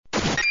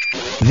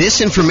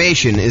This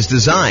information is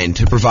designed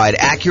to provide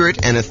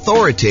accurate and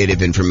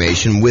authoritative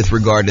information with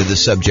regard to the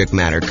subject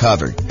matter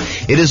covered.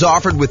 It is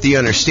offered with the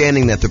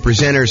understanding that the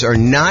presenters are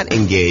not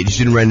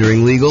engaged in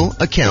rendering legal,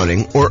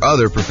 accounting, or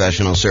other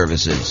professional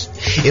services.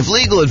 If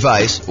legal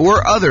advice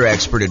or other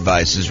expert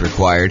advice is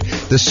required,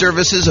 the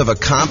services of a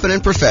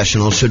competent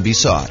professional should be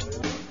sought.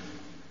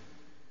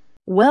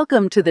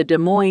 Welcome to the Des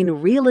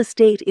Moines Real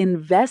Estate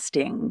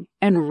Investing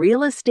and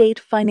Real Estate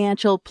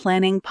Financial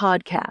Planning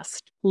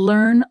Podcast.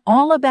 Learn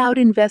all about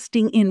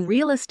investing in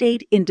real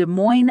estate in Des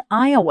Moines,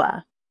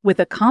 Iowa, with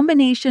a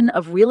combination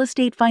of real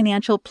estate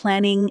financial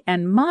planning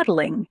and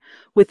modeling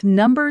with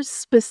numbers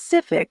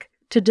specific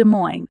to Des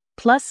Moines,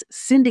 plus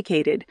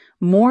syndicated,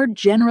 more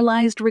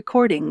generalized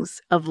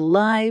recordings of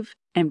live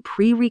and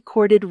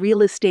pre-recorded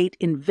real estate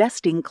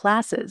investing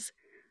classes,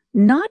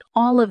 not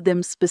all of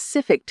them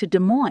specific to Des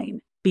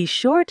Moines. Be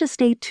sure to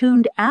stay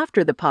tuned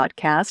after the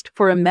podcast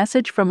for a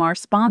message from our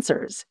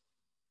sponsors.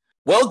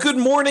 Well, good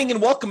morning and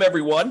welcome,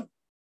 everyone.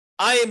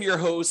 I am your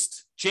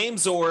host,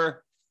 James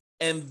Orr,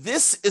 and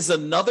this is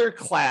another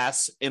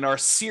class in our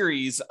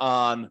series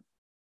on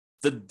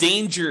the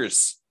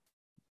dangers,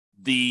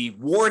 the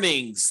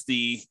warnings,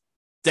 the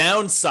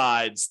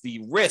downsides,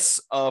 the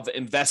risks of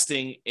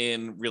investing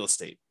in real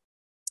estate.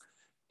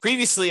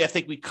 Previously, I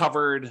think we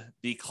covered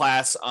the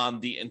class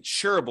on the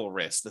insurable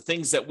risk, the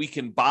things that we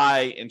can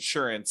buy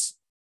insurance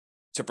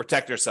to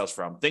protect ourselves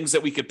from, things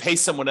that we could pay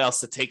someone else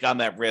to take on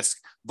that risk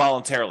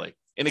voluntarily.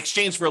 In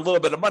exchange for a little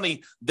bit of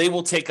money, they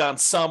will take on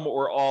some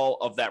or all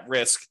of that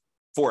risk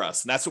for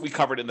us. And that's what we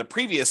covered in the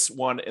previous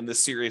one in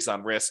this series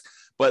on risk.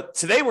 But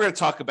today we're going to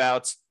talk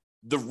about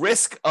the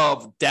risk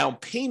of down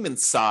payment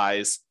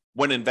size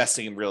when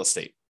investing in real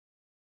estate.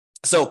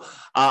 So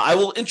I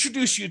will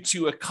introduce you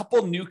to a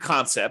couple new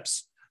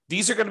concepts.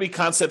 These are going to be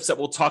concepts that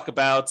we'll talk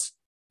about.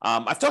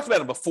 I've talked about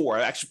them before.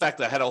 Actually, in fact,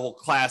 I had a whole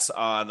class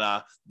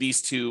on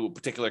these two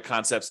particular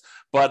concepts,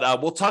 but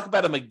we'll talk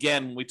about them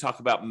again when we talk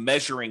about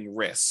measuring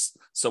risks.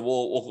 So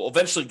we'll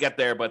eventually get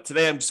there, but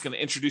today I'm just going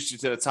to introduce you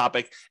to the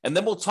topic, and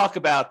then we'll talk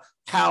about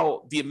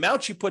how the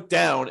amount you put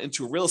down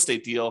into a real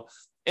estate deal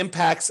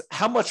impacts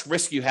how much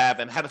risk you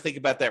have and how to think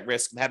about that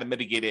risk and how to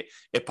mitigate it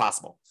if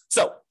possible.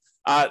 So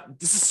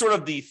this is sort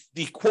of the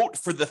quote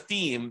for the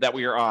theme that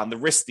we are on, the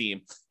risk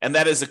theme. And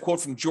that is a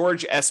quote from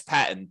George S.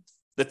 Patton.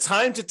 The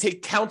time to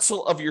take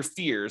counsel of your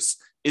fears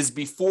is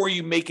before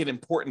you make an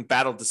important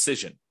battle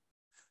decision.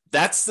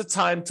 That's the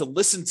time to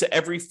listen to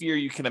every fear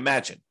you can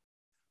imagine.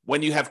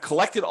 When you have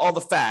collected all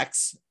the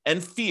facts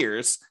and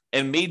fears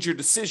and made your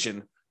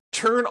decision,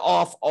 turn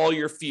off all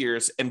your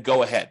fears and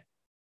go ahead.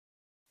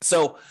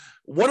 So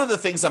one of the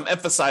things I'm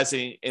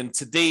emphasizing in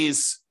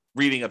today's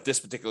reading of this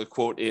particular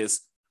quote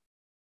is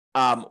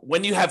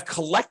when you have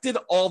collected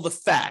all the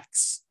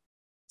facts.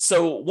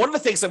 So one of the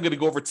things I'm going to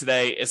go over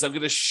today is I'm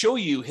going to show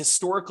you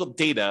historical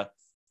data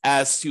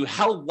as to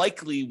how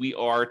likely we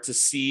are to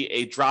see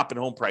a drop in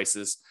home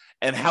prices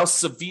and how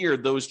severe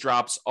those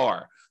drops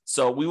are.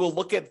 So we will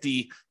look at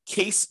the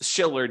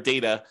Case-Shiller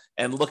data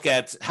and look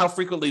at how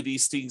frequently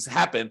these things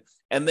happen.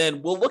 And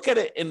then we'll look at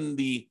it in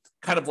the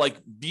kind of like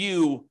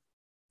view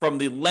from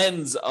the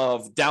lens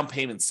of down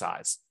payment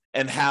size.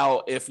 And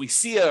how if we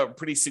see a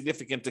pretty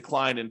significant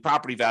decline in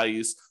property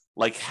values,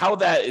 like how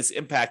that is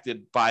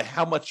impacted by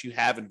how much you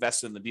have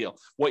invested in the deal,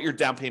 what your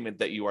down payment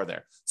that you are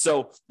there.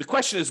 So the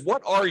question is,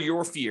 what are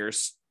your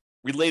fears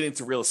relating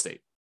to real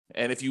estate?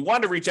 And if you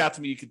want to reach out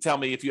to me, you can tell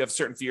me if you have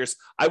certain fears.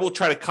 I will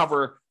try to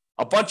cover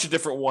a bunch of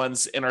different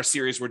ones in our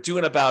series. We're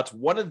doing about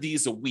one of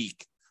these a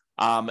week.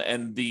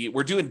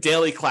 We're doing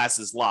daily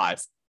classes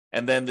live.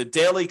 And then the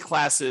daily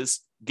classes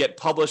get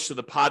published to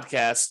the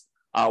podcast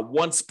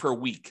once per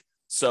week.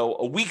 So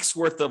a week's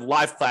worth of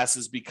live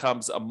classes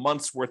becomes a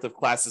month's worth of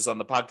classes on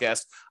the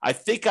podcast. I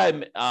think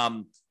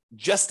I'm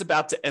just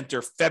about to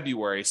enter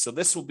February. So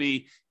this will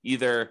be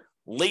either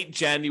late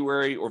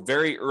January or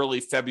very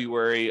early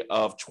February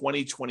of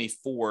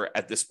 2024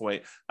 at this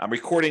point. I'm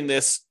recording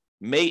this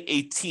May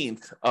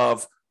 18th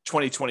of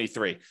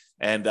 2023.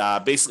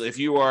 And basically, if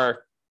you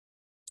are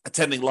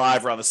attending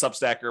live or on the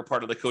Substack or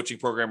part of the coaching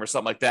program or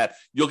something like that,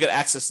 you'll get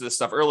access to this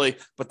stuff early,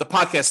 but the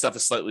podcast stuff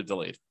is slightly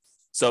delayed.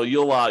 So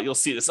you'll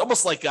see this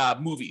almost like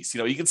movies.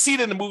 You can see it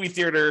in the movie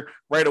theater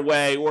right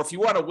away, or if you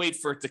want to wait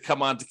for it to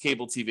come on to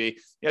cable TV,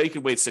 you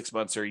can wait 6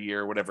 months or a year,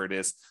 or whatever it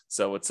is.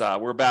 So it's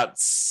we're about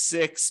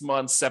 6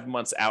 months, 7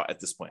 months out at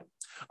this point.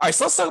 All right,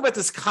 so let's talk about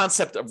this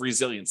concept of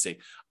resiliency.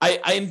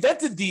 I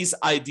invented these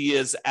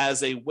ideas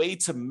as a way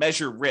to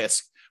measure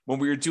risk when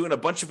we were doing a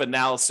bunch of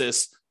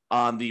analysis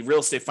on the real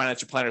estate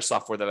financial planner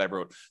software that I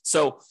wrote.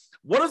 So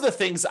one of the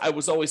things I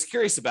was always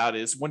curious about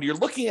is when you're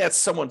looking at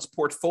someone's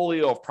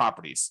portfolio of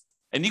properties.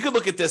 And you can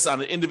look at this on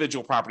an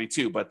individual property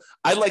too, but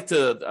I like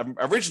to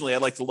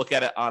look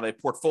at it on a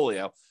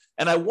portfolio.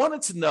 And I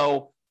wanted to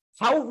know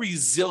how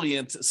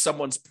resilient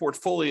someone's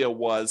portfolio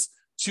was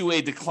to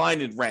a decline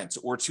in rent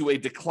or to a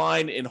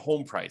decline in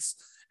home price.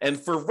 And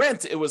for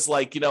rent, it was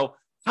like,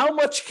 how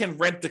much can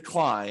rent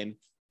decline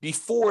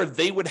before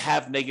they would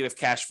have negative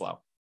cash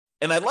flow?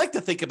 And I like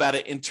to think about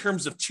it in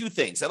terms of two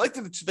things. I like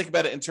to think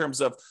about it in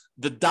terms of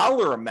the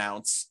dollar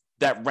amounts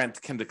that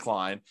rent can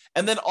decline,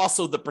 and then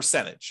also the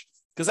percentage.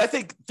 Because I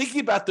think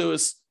thinking about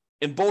those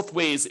in both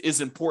ways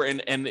is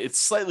important, and it's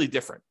slightly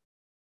different.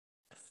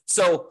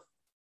 So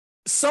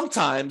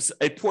sometimes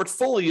a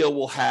portfolio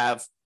will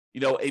have,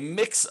 a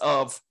mix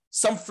of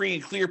some free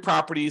and clear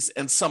properties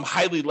and some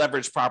highly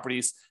leveraged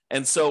properties.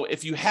 And so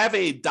if you have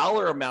a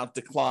dollar amount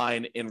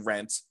decline in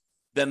rent,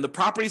 then the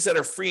properties that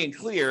are free and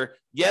clear,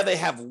 they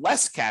have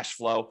less cash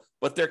flow,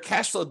 but their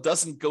cash flow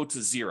doesn't go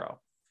to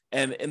zero.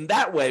 And in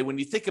that way, when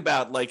you think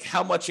about like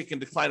how much it can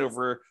decline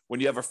over when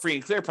you have a free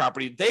and clear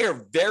property, they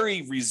are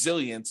very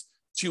resilient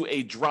to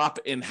a drop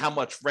in how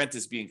much rent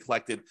is being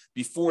collected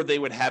before they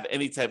would have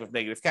any type of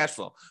negative cash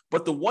flow.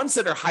 But the ones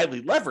that are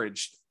highly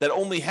leveraged, that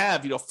only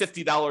have,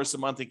 $50 a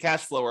month in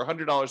cash flow or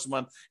 $100 a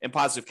month in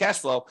positive cash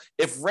flow,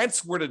 if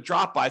rents were to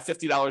drop by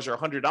 $50 or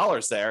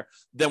 $100 there,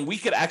 then we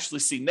could actually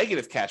see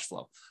negative cash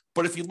flow.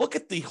 But if you look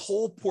at the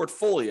whole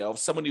portfolio of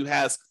someone who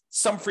has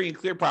some free and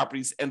clear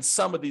properties and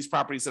some of these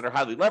properties that are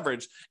highly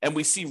leveraged, and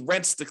we see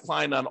rents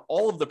decline on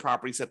all of the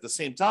properties at the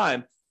same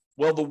time,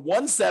 well, the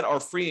ones that are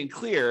free and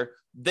clear,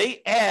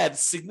 they add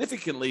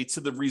significantly to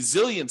the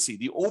resiliency,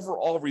 the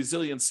overall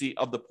resiliency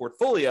of the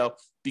portfolio,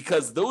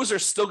 because those are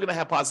still going to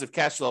have positive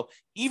cash flow,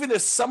 even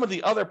if some of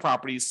the other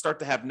properties start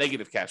to have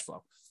negative cash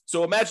flow.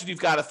 So imagine you've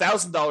got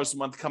 $1,000 a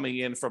month coming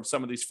in from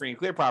some of these free and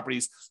clear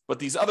properties, but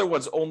these other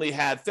ones only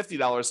had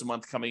 $50 a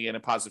month coming in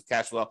positive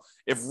cash flow.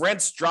 If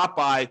rents drop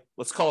by,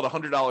 let's call it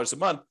 $100 a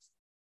month,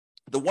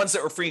 the ones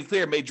that were free and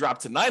clear may drop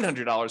to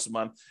 $900 a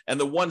month, and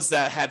the ones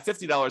that had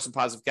 $50 in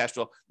positive cash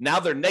flow,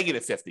 now they're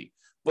negative 50.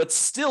 But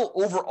still,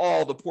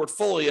 overall, the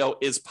portfolio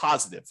is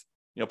positive,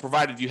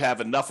 provided you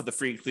have enough of the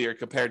free and clear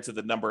compared to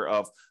the number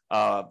of,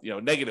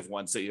 negative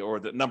ones, or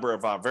the number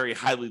of very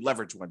highly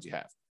leveraged ones you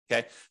have.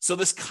 Okay, so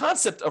this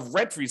concept of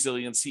rent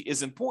resiliency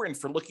is important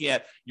for looking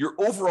at your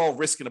overall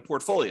risk in a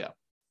portfolio.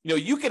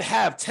 You could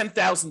have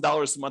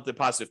 $10,000 a month in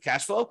positive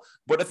cash flow,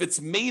 but if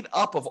it's made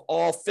up of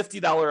all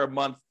 $50 a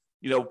month,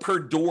 per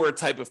door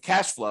type of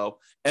cash flow,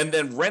 and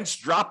then rents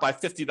drop by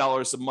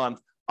 $50 a month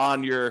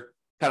on your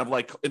kind of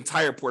like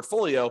entire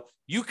portfolio,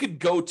 you could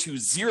go to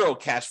zero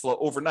cash flow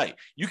overnight.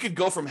 You could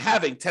go from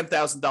having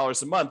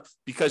 $10,000 a month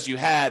because you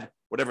had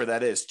whatever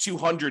that is,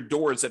 200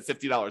 doors at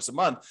 $50 a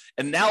month.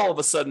 And now all of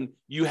a sudden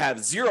you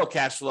have zero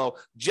cash flow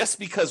just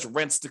because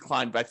rents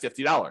declined by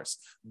 $50.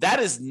 That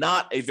is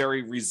not a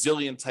very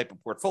resilient type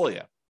of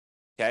portfolio.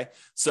 Okay.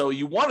 So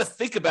you want to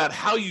think about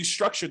how you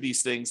structure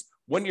these things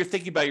when you're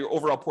thinking about your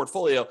overall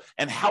portfolio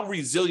and how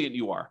resilient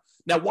you are.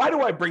 Now, why do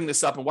I bring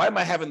this up, and why am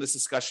I having this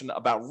discussion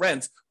about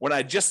rent when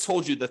I just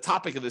told you the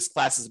topic of this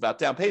class is about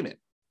down payment?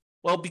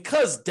 Well,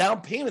 because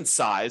down payment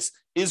size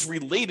is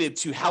related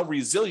to how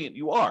resilient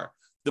you are.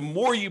 The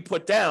more you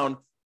put down,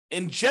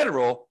 in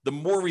general, the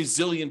more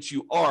resilient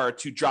you are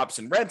to drops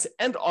in rent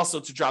and also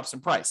to drops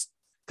in price.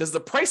 Because the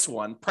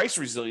price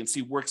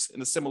resiliency works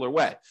in a similar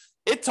way.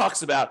 It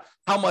talks about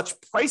how much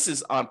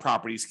prices on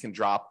properties can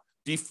drop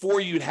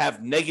before you'd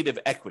have negative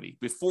equity,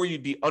 before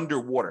you'd be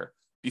underwater,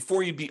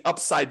 before you'd be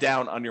upside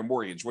down on your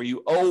mortgage, where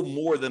you owe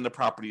more than the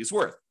property is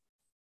worth.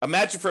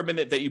 Imagine for a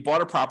minute that you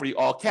bought a property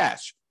all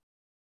cash.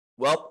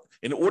 Well,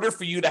 in order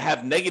for you to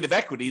have negative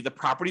equity, the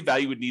property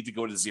value would need to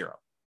go to zero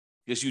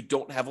because you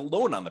don't have a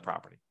loan on the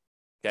property.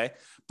 Okay.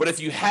 But if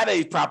you had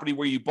a property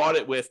where you bought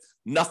it with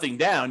nothing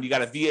down, you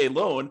got a VA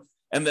loan,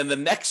 and then the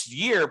next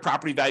year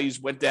property values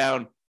went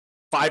down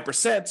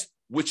 5%,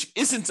 which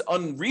isn't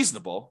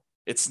unreasonable.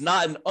 It's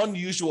not an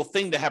unusual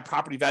thing to have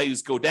property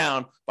values go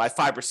down by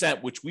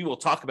 5%, which we will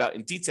talk about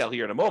in detail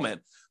here in a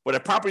moment. But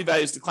if property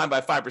values decline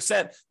by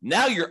 5%,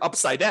 now you're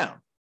upside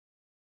down.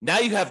 Now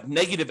you have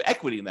negative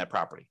equity in that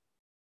property,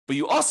 but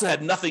you also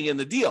had nothing in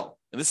the deal.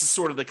 And this is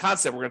sort of the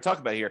concept we're going to talk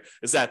about here,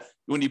 is that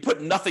when you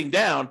put nothing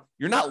down,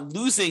 you're not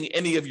losing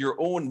any of your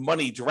own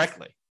money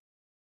directly,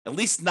 at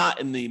least not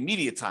in the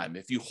immediate time.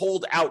 If you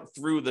hold out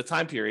through the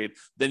time period,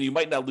 then you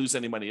might not lose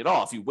any money at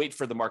all if you wait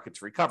for the market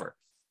to recover.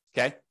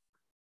 Okay.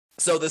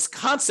 So this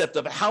concept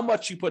of how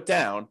much you put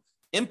down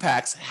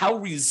impacts how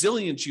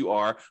resilient you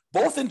are,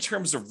 both in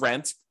terms of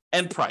rent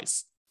and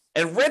price.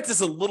 And rent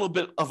is a little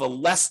bit of a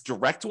less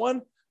direct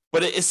one,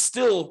 but it is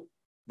still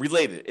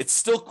related. It's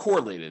still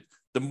correlated.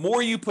 The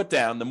more you put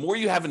down, the more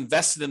you have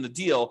invested in the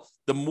deal,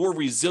 the more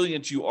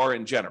resilient you are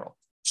in general.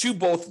 To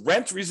both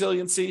rent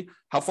resiliency,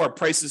 how far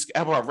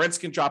rents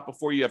can drop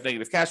before you have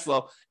negative cash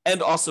flow,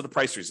 and also the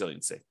price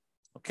resiliency.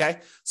 Okay,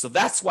 so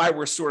that's why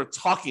we're sort of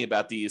talking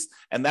about these,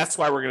 and that's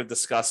why we're going to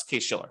discuss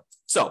Case-Shiller.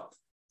 So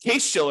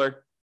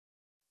Case-Shiller,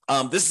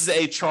 this is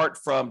a chart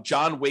from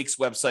John Wake's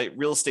website,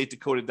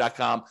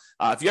 realestateDecoded.com.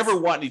 If you ever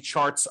want any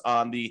charts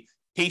on the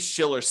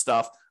Case-Shiller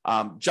stuff,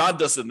 John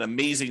does an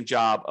amazing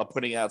job of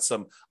putting out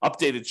some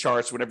updated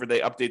charts whenever they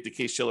update the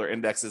Case-Shiller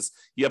indexes.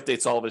 He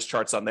updates all of his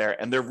charts on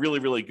there, and they're really,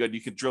 really good.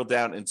 You can drill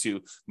down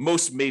into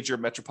most major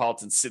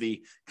metropolitan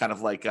city, kind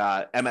of like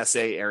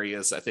MSA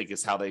areas, I think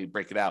is how they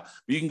break it out.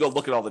 But you can go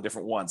look at all the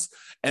different ones.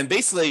 And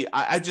basically,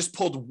 I just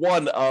pulled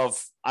one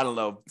of, I don't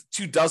know,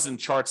 24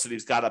 charts that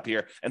he's got up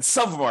here. And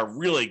some of them are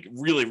really,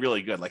 really,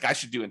 really good. Like I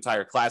should do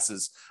entire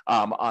classes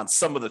on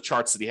some of the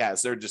charts that he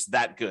has. They're just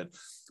that good.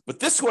 But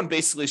this one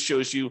basically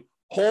shows you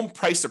home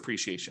price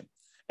appreciation.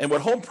 And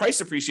what home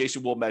price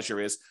appreciation will measure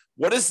is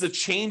what is the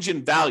change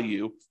in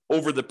value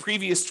over the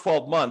previous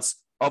 12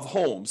 months of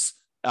homes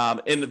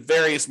in the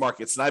various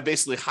markets. And I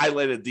basically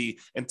highlighted the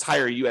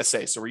entire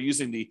USA. So we're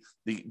using the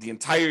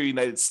entire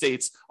United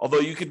States, although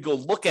you could go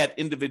look at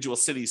individual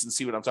cities and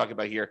see what I'm talking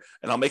about here.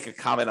 And I'll make a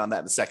comment on that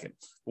in a second.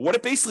 But what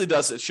it basically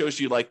does, it shows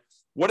you like,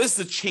 what is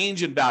the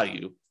change in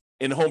value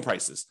in home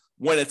prices?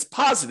 When it's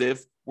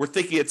positive, we're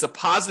thinking it's a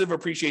positive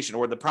appreciation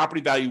or the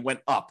property value went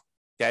up.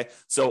 Okay,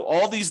 so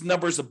all these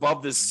numbers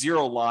above this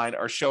zero line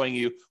are showing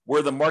you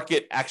where the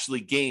market actually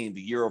gained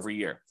year over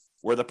year,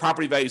 where the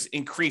property values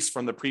increased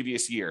from the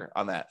previous year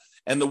on that.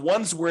 And the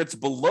ones where it's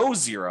below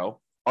zero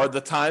are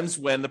the times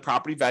when the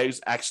property values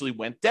actually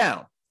went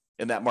down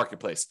in that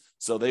marketplace.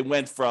 So they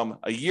went from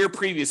a year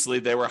previously,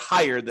 they were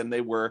higher than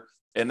they were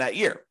in that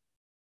year.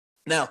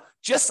 Now,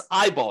 just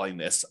eyeballing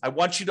this, I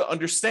want you to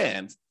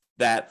understand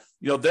that,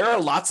 there are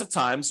lots of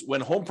times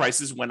when home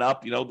prices went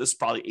up, this is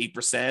probably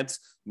 8%,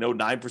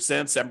 9%,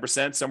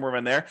 7%, somewhere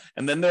in there.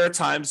 And then there are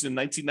times in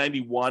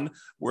 1991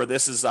 where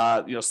this is,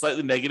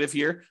 slightly negative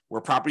here,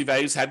 where property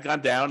values had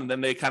gone down and then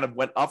they kind of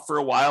went up for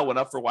a while,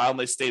 and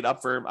they stayed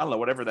up for, I don't know,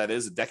 whatever that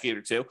is, a decade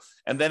or two.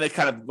 And then it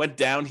kind of went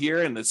down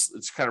here and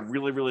it's kind of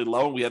really, really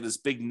low. We had this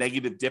big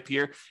negative dip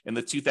here in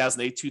the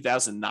 2008,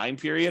 2009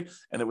 period.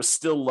 And it was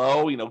still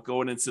low,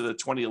 going into the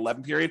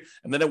 2011 period.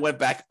 And then it went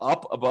back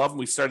up above and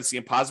we started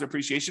seeing positive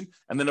appreciation.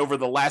 And then over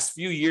the last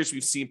few years,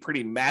 we've seen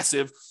pretty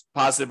massive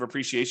positive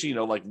appreciation,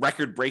 like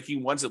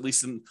record-breaking ones, at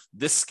least in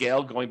this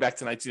scale, going back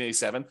to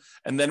 1987.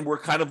 And then we're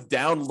kind of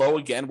down low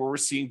again, where we're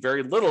seeing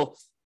very little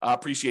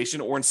appreciation,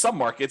 or in some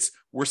markets,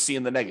 we're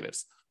seeing the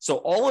negatives. So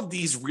all of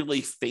these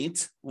really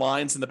faint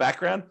lines in the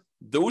background,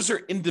 those are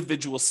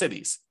individual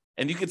cities.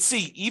 And you can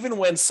see, even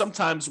when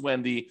sometimes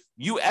when the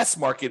U.S.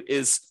 market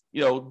is,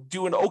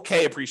 doing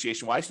okay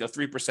appreciation-wise,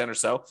 3% or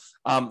so,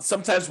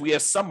 sometimes we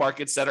have some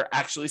markets that are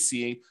actually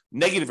seeing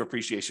negative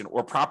appreciation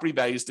or property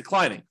values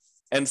declining.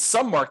 And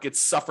some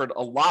markets suffered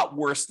a lot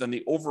worse than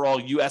the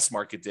overall U.S.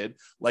 market did.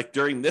 Like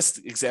during this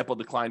example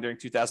decline during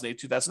 2008,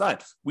 2009,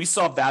 we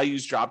saw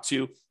values drop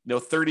to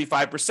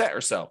 35%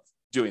 or so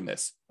doing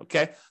this.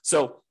 Okay,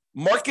 so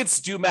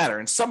markets do matter,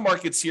 and some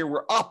markets here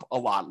were up a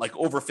lot, like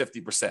over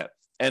 50%.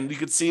 And you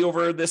could see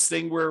over this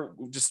thing where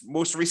just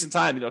most recent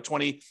time,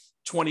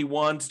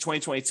 2021 to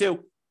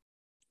 2022,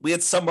 we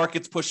had some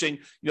markets pushing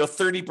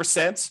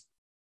 30%.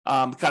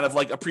 Kind of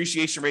like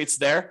appreciation rates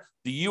there.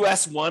 The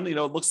U.S. one, it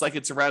looks like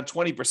it's around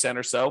 20%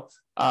 or so,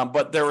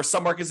 but there were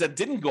some markets that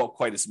didn't go up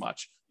quite as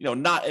much.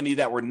 Not any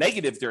that were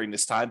negative during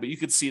this time, but you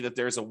could see that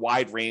there's a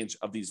wide range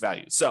of these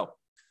values. So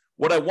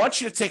what I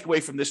want you to take away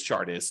from this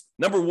chart is,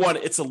 number one,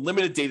 it's a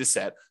limited data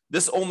set.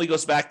 This only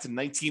goes back to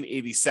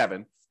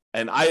 1987.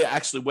 And I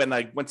actually, when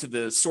I went to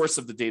the source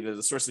of the data,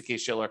 the source of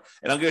Case-Shiller,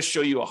 and I'm going to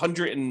show you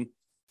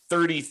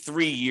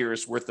 133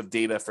 years worth of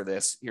data for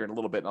this here in a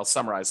little bit, and I'll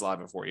summarize a lot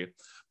of it for you.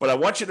 But I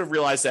want you to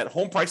realize that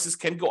home prices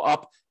can go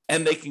up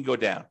and they can go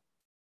down.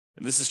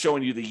 And this is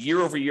showing you the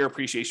year-over-year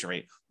appreciation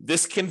rate.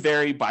 This can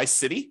vary by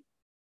city.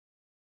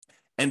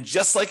 And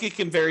just like it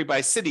can vary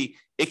by city,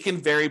 it can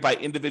vary by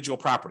individual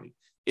property.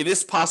 It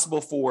is possible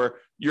for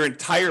your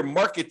entire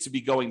market to be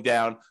going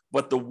down,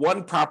 but the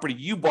one property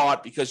you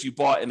bought because you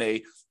bought in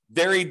a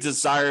very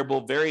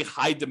desirable, very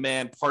high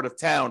demand part of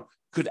town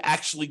could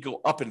actually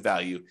go up in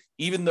value,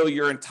 even though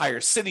your entire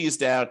city is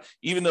down,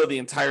 even though the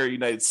entire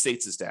United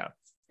States is down.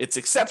 It's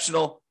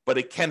exceptional, but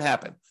it can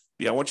happen.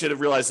 I want you to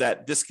realize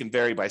that this can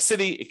vary by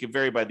city, it can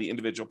vary by the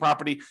individual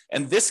property,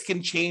 and this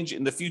can change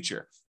in the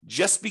future.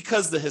 Just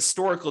because the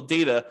historical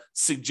data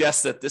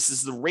suggests that this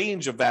is the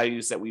range of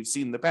values that we've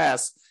seen in the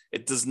past,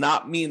 it does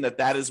not mean that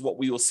that is what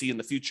we will see in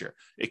the future.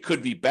 It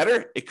could be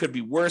better, it could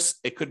be worse,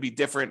 it could be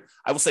different.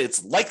 I will say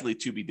it's likely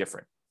to be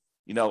different.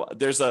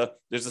 There's a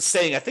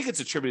saying, I think it's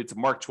attributed to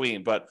Mark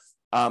Twain, but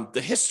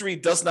the history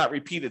does not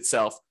repeat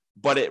itself,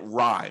 but it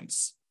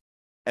rhymes.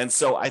 And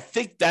so I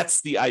think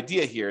that's the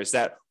idea here, is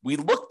that we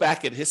look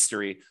back at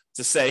history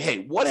to say, hey,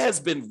 what has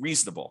been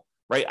reasonable,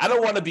 right? I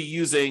don't want to be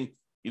using,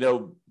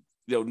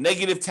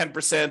 negative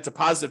 10% to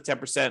positive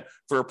 10%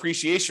 for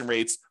appreciation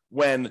rates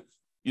when,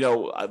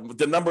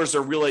 the numbers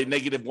are really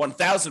negative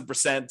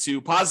 1,000%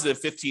 to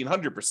positive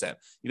 1,500%.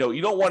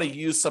 You don't want to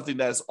use something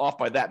that is off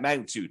by that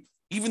magnitude.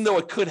 Even though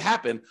it could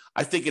happen,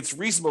 I think it's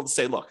reasonable to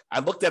say, look, I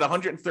looked at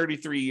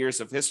 133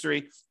 years of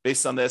history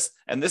based on this,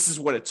 and this is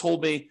what it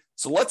told me.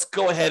 So let's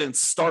go ahead and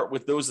start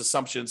with those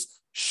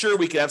assumptions. Sure,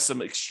 we could have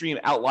some extreme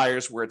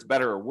outliers where it's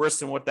better or worse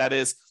than what that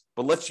is,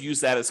 but let's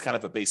use that as kind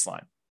of a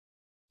baseline.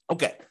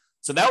 Okay,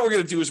 So now what we're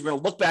going to do is we're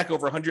going to look back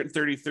over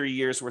 133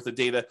 years worth of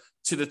data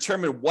to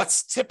determine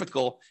what's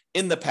typical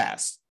in the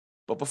past.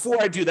 But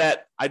before I do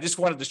that, I just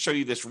wanted to show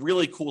you this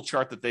really cool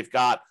chart that they've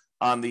got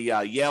on the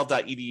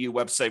Yale.edu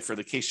website for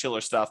the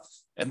Case-Shiller stuff.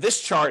 And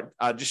this chart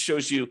just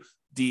shows you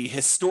the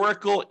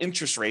historical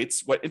interest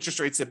rates, what interest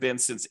rates have been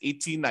since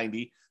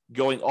 1890,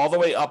 going all the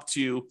way up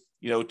to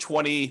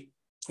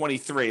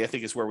 2023, I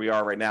think is where we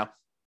are right now.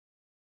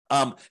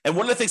 And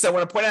one of the things I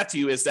want to point out to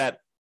you is that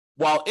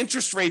while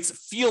interest rates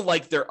feel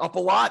like they're up a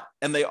lot,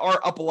 and they are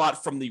up a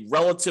lot from the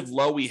relative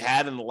low we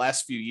had in the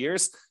last few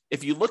years,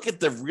 if you look at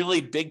the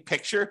really big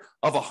picture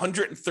of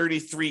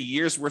 133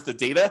 years worth of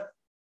data,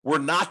 we're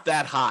not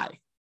that high.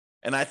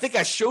 And I think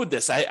I showed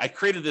this. I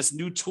created this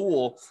new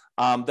tool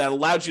that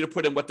allowed you to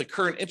put in what the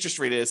current interest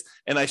rate is.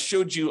 And I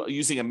showed you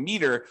using a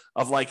meter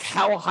of like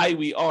how high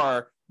we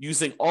are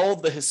using all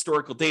of the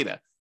historical data.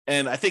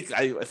 And I think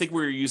we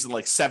were using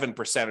like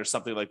 7% or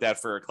something like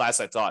that for a class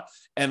I taught.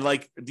 And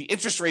like the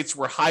interest rates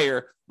were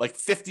higher like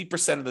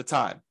 50% of the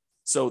time.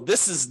 So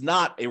this is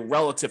not a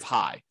relative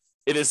high.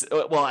 It is,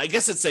 well, I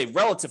guess it's a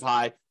relative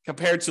high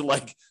compared to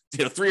like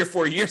 3 or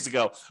 4 years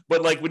ago.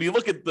 But like when you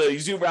look at you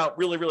zoom out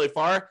really, really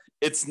far,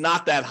 it's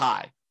not that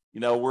high.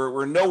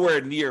 We're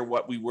nowhere near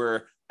what we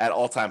were at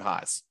all-time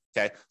highs.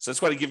 Okay. So I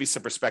just want to give you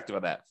some perspective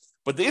on that.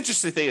 But the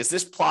interesting thing is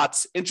this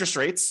plots interest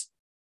rates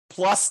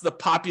plus the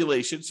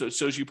population. So it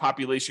shows you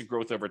population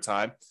growth over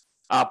time.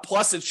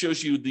 Plus it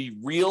shows you the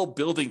real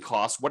building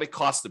costs, what it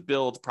costs to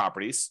build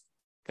properties.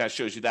 Kind of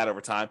shows you that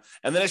over time.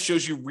 And then it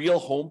shows you real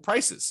home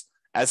prices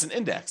as an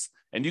index.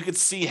 And you can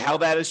see how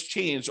that has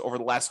changed over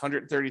the last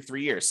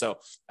 133 years. So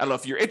I don't know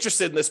if you're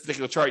interested in this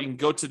particular chart, you can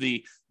go to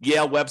the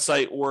Yale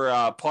website or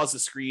pause the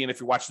screen if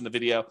you're watching the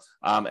video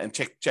and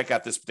check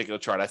out this particular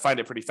chart. I find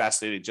it pretty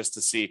fascinating just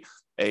to see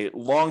a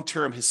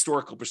long-term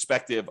historical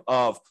perspective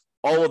of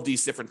all of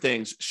these different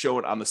things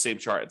shown on the same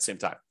chart at the same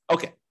time.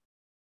 Okay.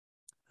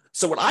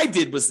 So what I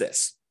did was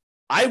this.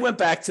 I went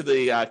back to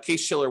the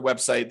Case-Shiller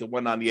website, the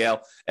one on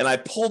Yale, and I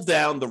pulled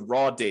down the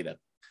raw data.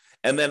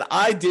 And then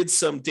I did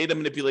some data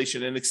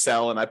manipulation in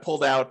Excel, and I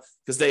pulled out,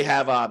 because they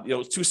have,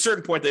 to a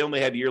certain point, they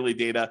only had yearly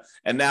data.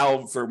 And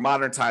now for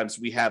modern times,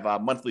 we have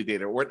monthly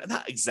data, or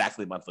not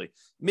exactly monthly.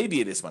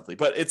 Maybe it is monthly,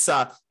 but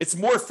it's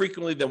more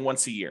frequently than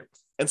once a year.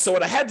 And so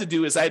what I had to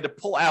do is I had to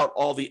pull out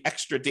all the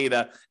extra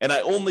data, and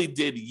I only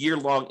did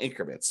year-long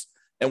increments.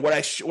 And what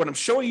I'm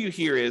showing you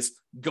here is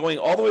going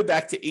all the way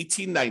back to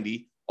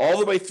 1890, all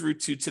the way through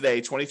to today,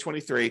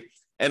 2023,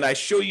 and I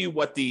show you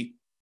what the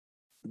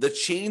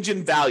change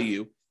in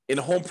value in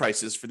home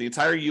prices for the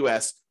entire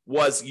U.S.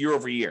 was year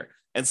over year.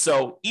 And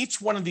so each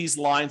one of these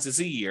lines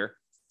is a year.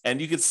 And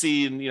you can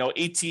see in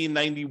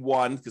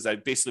 1891, because I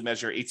basically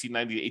measure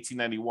 1890 to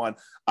 1891,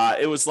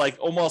 it was like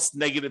almost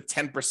negative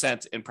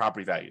 10% in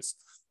property values.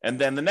 And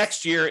then the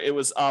next year it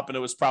was up, and it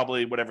was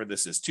probably whatever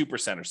this is,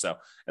 2% or so.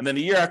 And then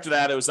the year after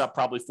that, it was up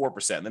probably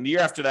 4%. And then the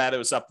year after that, it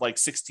was up like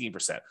 16%.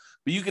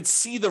 But you could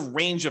see the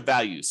range of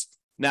values.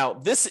 Now,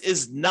 this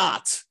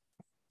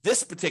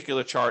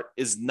particular chart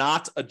is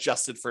not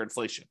adjusted for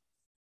inflation.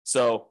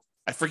 So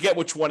I forget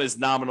which one is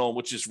nominal and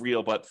which is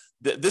real, but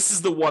this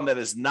is the one that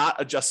is not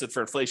adjusted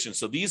for inflation.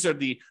 So these are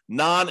the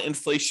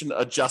non-inflation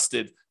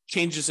adjusted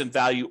changes in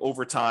value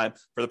over time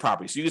for the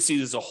property. So you can see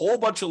there's a whole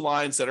bunch of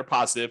lines that are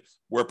positive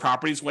where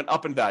properties went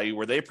up in value,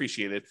 where they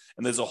appreciated,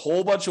 and there's a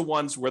whole bunch of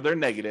ones where they're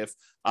negative,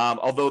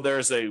 although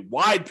there's a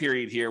wide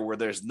period here where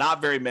there's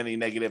not very many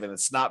negative, and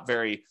it's not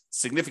very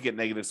significant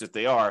negatives if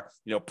they are.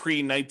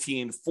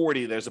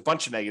 Pre-1940, there's a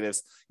bunch of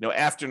negatives.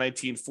 After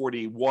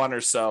 1941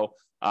 or so,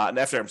 and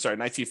after,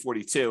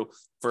 1942,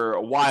 for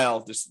a while,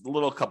 there's a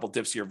little couple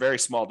dips here, very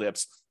small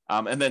dips.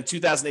 And then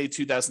 2008,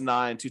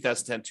 2009,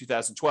 2010,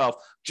 2012,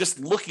 just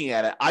looking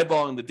at it,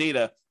 eyeballing the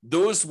data,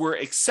 those were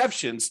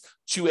exceptions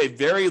to a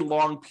very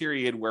long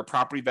period where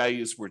property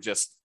values were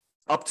just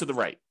up to the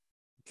right.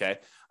 Okay.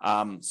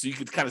 So you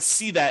could kind of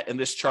see that in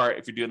this chart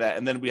if you're doing that.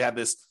 And then we have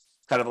this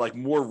kind of like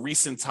more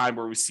recent time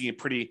where we see a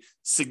pretty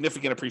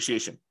significant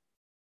appreciation.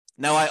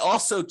 Now, I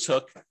also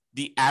took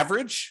the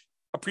average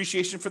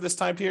appreciation for this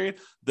time period,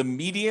 the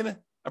median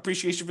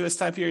appreciation for this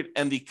time period,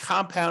 and the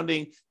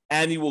compounding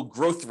annual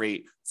growth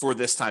rate for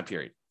this time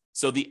period.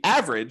 So the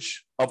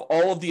average of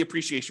all of the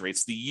appreciation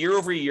rates, the year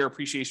over year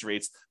appreciation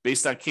rates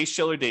based on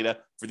Case-Shiller data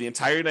for the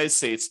entire United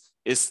States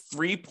is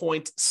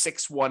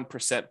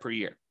 3.61% per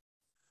year.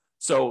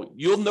 So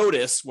you'll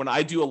notice when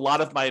I do a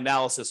lot of my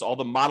analysis, all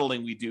the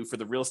modeling we do for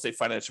the real estate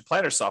financial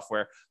planner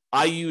software,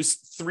 I use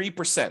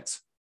 3%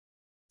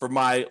 for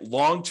my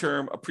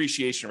long-term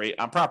appreciation rate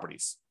on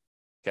properties.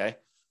 Okay.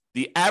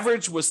 The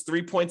average was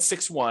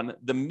 3.61.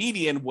 The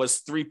median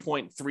was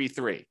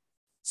 3.33.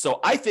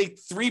 So I think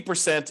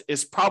 3%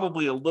 is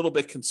probably a little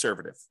bit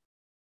conservative.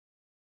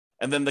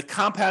 And then the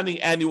compounding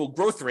annual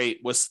growth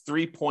rate was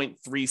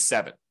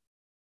 3.37.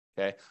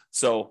 Okay.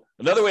 So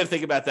another way to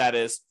think about that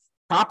is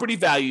property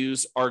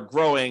values are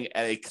growing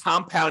at a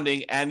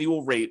compounding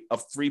annual rate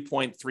of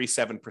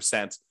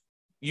 3.37%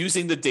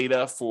 using the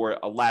data for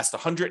the last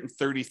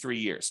 133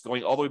 years,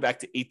 going all the way back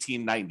to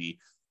 1890.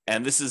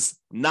 And this is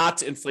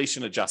not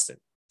inflation adjusted.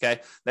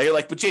 Okay. Now you're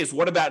like, but James,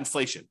 what about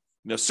inflation?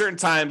 Certain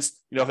times,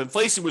 if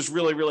inflation was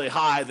really, really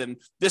high, then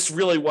this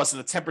really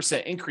wasn't a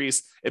 10%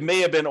 increase. It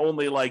may have been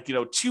only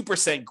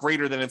 2%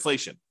 greater than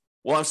inflation.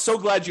 Well, I'm so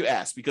glad you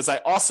asked, because I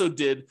also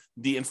did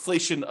the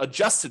inflation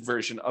adjusted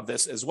version of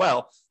this as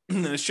well.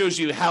 And it shows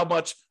you how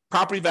much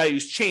property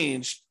values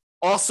changed,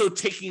 also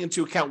taking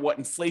into account what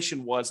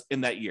inflation was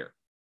in that year.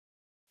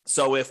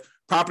 So if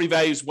property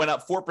values went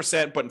up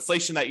 4%, but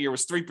inflation that year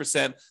was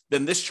 3%,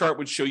 then this chart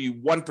would show you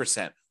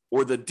 1%,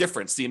 or the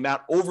difference, the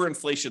amount over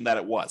inflation that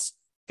it was.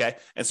 Okay.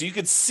 And so you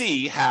could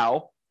see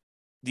how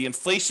the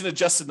inflation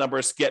adjusted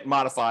numbers get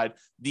modified.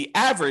 The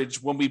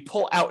average when we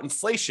pull out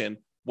inflation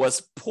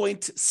was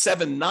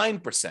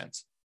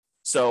 0.79%.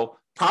 So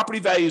property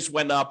values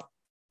went up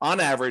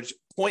on average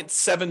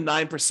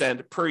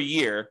 0.79% per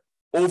year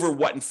over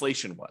what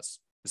inflation was.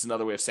 Is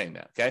another way of saying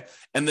that. Okay.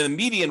 And the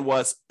median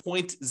was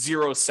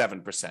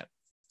 0.07%.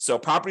 So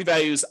property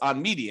values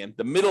on median,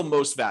 the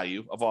middlemost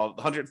value of all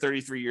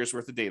 133 years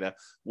worth of data,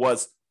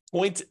 was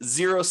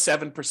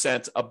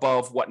 0.07%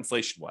 above what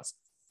inflation was.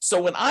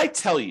 So when I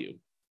tell you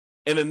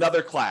in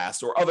another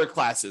class or other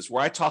classes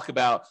where I talk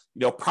about,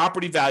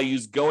 property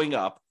values going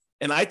up,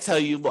 and I tell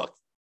you, look,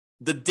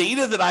 the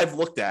data that I've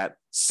looked at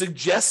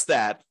suggests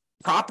that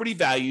property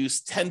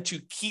values tend to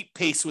keep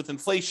pace with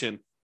inflation,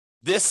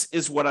 this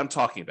is what I'm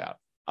talking about.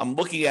 I'm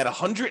looking at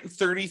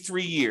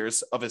 133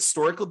 years of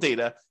historical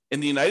data in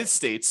the United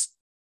States.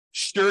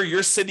 Sure,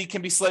 your city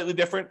can be slightly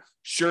different.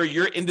 Sure,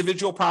 your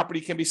individual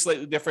property can be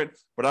slightly different.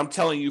 But I'm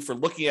telling you, for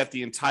looking at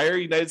the entire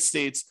United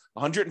States,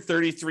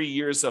 133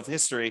 years of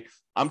history,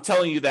 I'm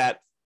telling you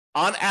that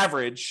on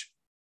average,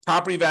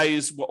 property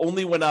values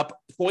only went up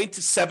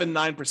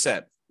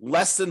 0.79%,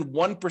 less than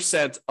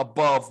 1%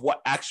 above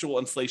what actual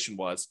inflation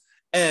was.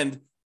 And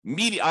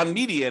on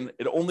median,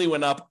 it only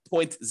went up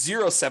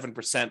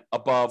 0.07%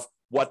 above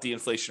what the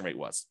inflation rate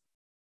was.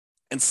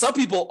 And some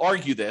people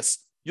argue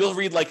this. You'll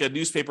read like a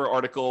newspaper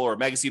article or a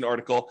magazine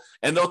article,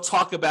 and they'll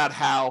talk about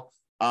how,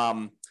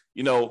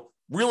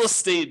 real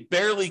estate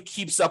barely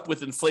keeps up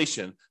with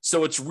inflation,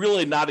 so it's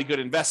really not a good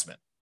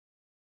investment.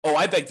 Oh,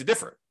 I beg to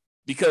differ,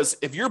 because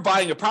if you're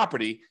buying a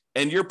property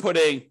and you're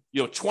putting,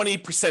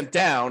 20%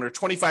 down or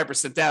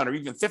 25% down or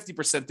even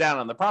 50% down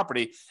on the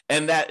property,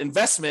 and that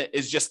investment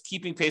is just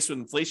keeping pace with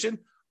inflation,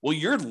 well,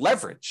 you're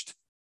leveraged.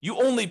 You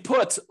only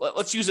put,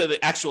 let's use an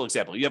actual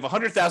example. You have a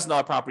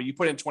 $100,000 property, you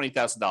put in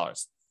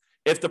 $20,000.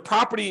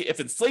 If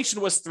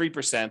inflation was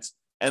 3%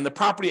 and the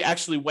property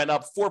actually went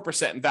up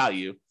 4% in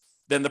value,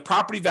 then the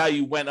property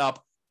value went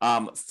up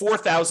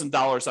 $4,000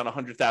 on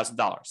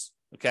 $100,000.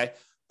 Okay.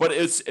 But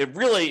it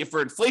really,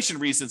 for inflation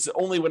reasons, it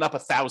only went up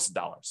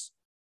 $1,000.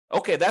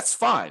 Okay. That's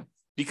fine,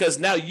 because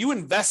now you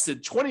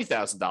invested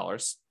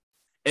 $20,000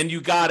 and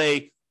you got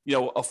a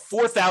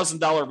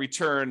 $4,000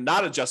 return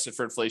not adjusted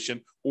for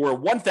inflation, or a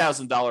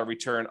 $1,000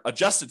 return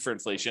adjusted for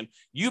inflation.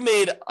 You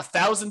made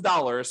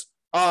 $1,000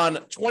 on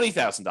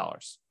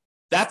 $20,000.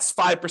 That's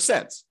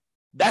 5%.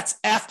 That's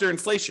after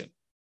inflation.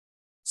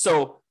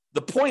 So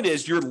the point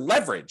is, you're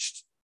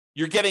leveraged.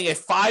 You're getting a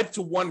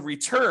 5-to-1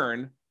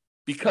 return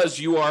because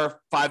you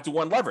are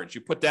 5-to-1 leverage.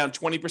 You put down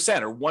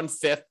 20% or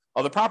 1/5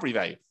 of the property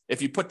value.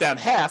 If you put down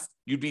half,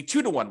 you'd be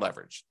 2-to-1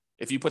 leverage.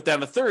 If you put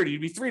down a third, you'd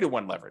be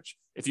 3-to-1 leverage.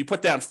 If you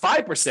put down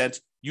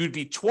 5%, you'd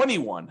be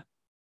 20-to-1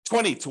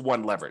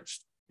 leveraged.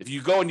 If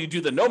you go and you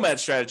do the nomad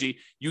strategy,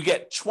 you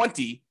get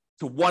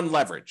 20-to-1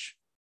 leverage.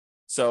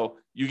 So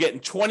you're getting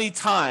 20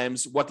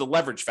 times what the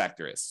leverage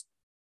factor is.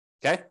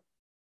 Okay.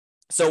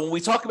 So when we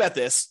talk about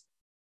this,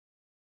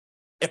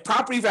 if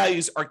property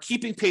values are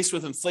keeping pace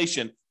with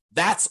inflation,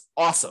 that's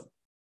awesome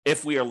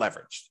if we are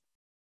leveraged,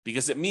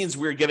 because it means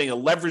we're getting a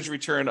leverage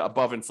return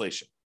above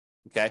inflation.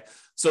 Okay.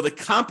 So the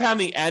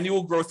compounding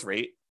annual growth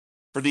rate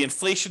for the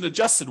inflation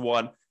adjusted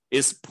one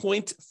is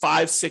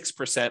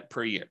 0.56%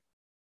 per year.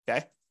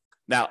 Okay.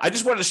 Now, I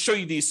just wanted to show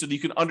you these so that you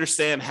can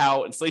understand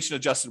how inflation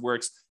adjusted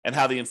works and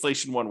how the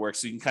inflation one works.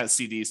 So you can kind of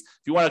see these.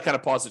 If you want to kind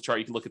of pause the chart,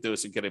 you can look at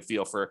those and get a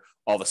feel for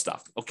all the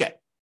stuff. Okay.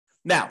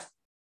 Now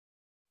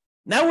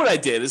what I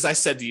did is I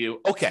said to you,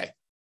 okay,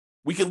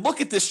 we can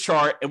look at this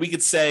chart and we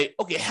could say,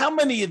 okay, how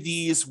many of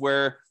these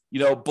were,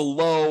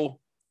 below,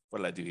 what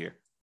did I do here?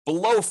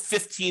 Below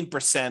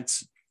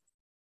 15%,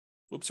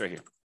 right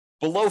here,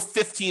 below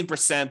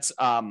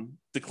 15%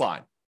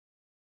 decline.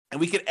 And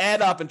we could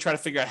add up and try to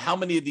figure out how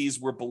many of these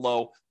were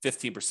below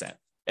 15%.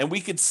 And we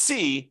could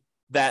see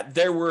that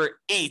there were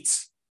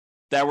 8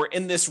 that were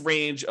in this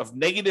range of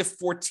negative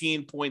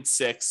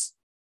 14.6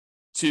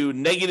 to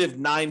negative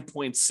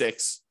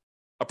 9.6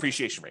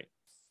 appreciation rate.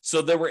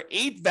 So there were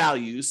 8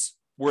 values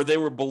where they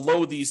were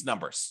below these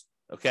numbers.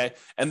 Okay.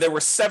 And there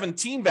were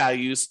 17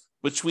 values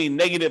between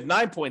negative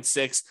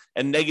 9.6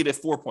 and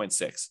negative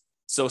 4.6.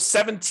 So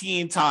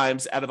 17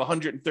 times out of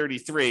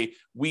 133,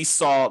 we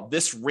saw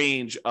this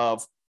range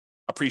of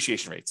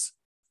appreciation rates.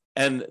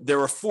 And there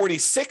were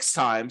 46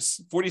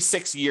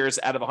 years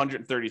out of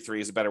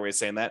 133 is a better way of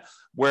saying that,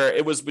 where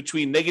it was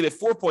between negative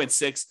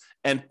 4.6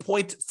 and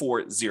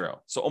 0.40.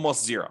 So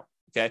almost zero.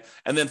 Okay.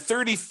 And then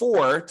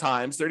 34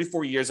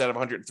 years out of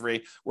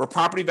 103, where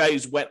property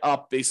values went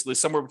up basically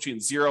somewhere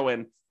between 0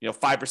 and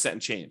 5%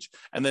 and change.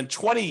 And then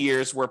 20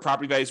 years where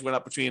property values went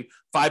up between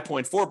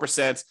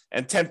 5.4%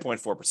 and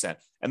 10.4%.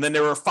 And then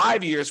there were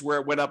 5 years where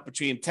it went up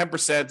between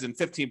 10% and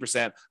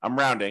 15%. I'm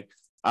rounding.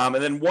 And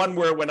then one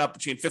where it went up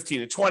between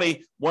 15 and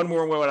 20, one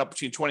where it went up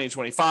between 20 and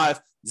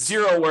 25,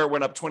 0 where it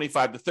went up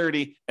 25 to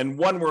 30, and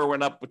one where it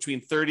went up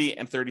between 30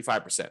 and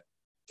 35%.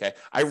 Okay.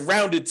 I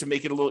rounded to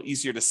make it a little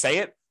easier to say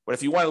it. But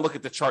if you want to look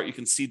at the chart, you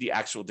can see the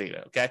actual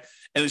data, okay?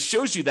 And it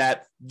shows you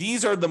that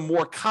these are the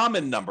more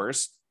common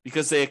numbers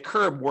because they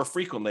occur more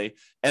frequently.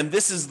 And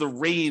this is the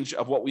range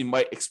of what we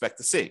might expect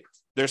to see.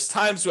 There's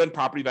times when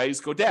property values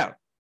go down.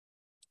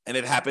 And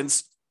it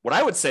happens, what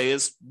I would say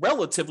is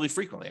relatively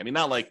frequently. I mean,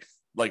 not like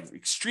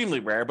extremely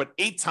rare, but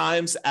 8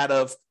 times out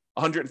of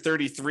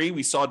 133,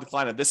 we saw a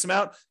decline of this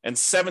amount, and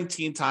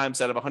 17 times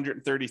out of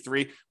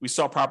 133, we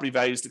saw property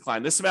values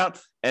decline this amount,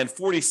 and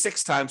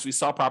 46 times we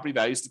saw property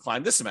values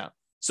decline this amount.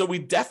 So we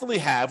definitely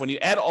have, when you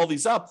add all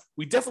these up,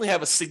 we definitely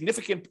have a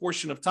significant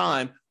portion of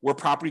time where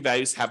property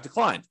values have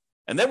declined.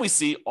 And then we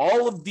see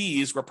all of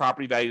these where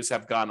property values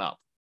have gone up.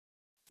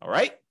 All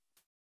right.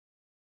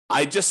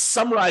 I just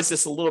summarized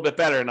this a little bit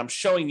better, and I'm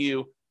showing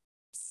you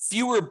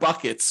fewer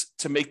buckets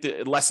to make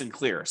the lesson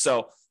clear.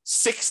 So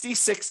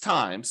 66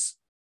 times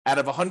out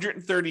of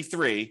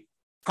 133,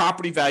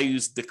 property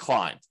values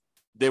declined.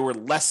 They were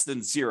less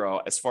than 0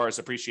 as far as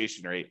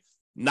appreciation rate,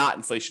 not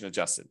inflation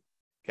adjusted.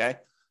 Okay.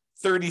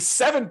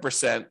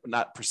 37%,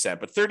 not percent,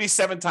 but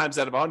 37 times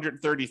out of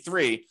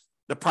 133,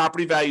 the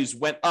property values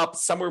went up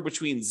somewhere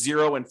between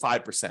 0 and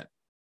 5%.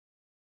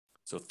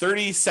 So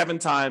 37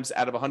 times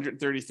out of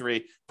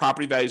 133,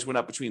 property values went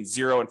up between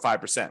 0 and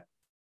 5%.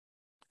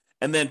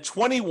 And then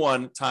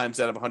 21 times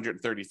out of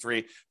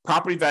 133,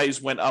 property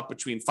values went up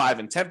between 5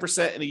 and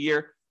 10% in a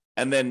year.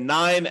 And then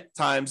 9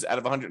 times out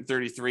of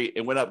 133,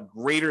 it went up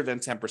greater than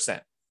 10%.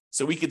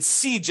 So we could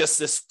see just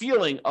this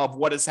feeling of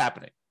what is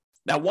happening.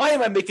 Now, why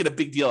am I making a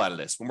big deal out of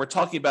this when we're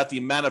talking about the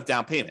amount of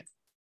down payment?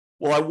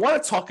 Well, I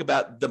want to talk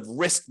about the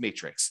risk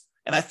matrix.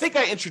 And I think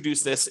I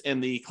introduced this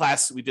in the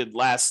class we did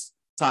last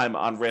time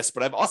on risk,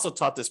 but I've also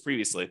taught this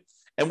previously.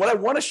 And what I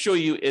want to show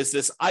you is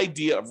this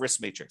idea of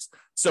risk matrix.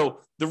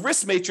 So the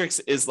risk matrix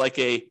is like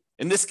in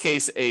this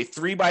case, a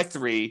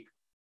 3x3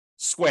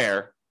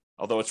 square,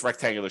 although it's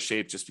rectangular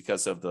shape just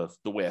because of the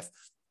width.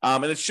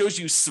 And it shows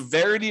you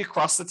severity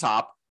across the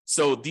top.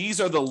 So these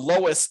are the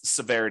lowest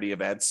severity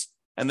events.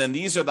 And then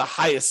these are the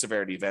highest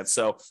severity events.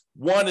 So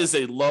 1 is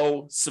a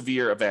low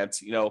severe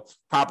event,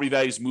 property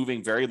values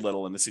moving very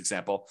little in this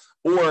example,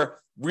 or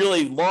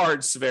really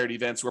large severity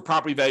events where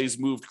property values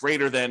moved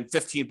greater than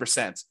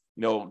 15%,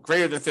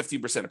 greater than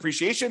 15%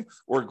 appreciation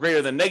or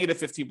greater than negative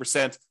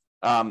 15%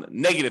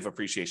 negative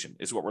appreciation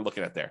is what we're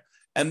looking at there.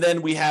 And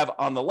then we have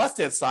on the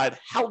left-hand side,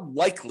 how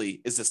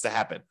likely is this to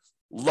happen?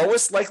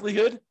 Lowest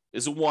likelihood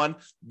is a 1,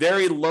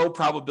 very low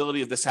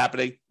probability of this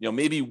happening,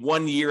 maybe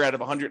 1 year out of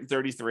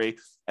 133.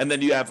 And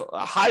then you have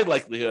a high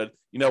likelihood,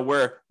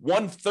 where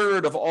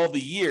 1/3 of all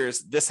the years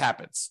this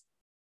happens.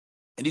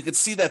 And you can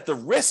see that the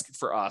risk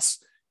for us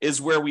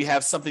is where we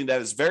have something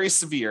that is very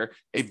severe,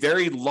 a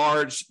very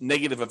large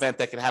negative event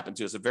that can happen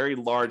to us, a very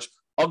large,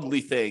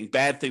 ugly thing,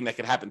 bad thing that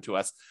can happen to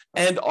us.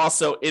 And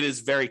also it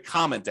is very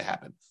common to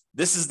happen.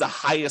 This is the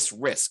highest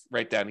risk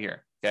right down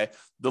here. Okay.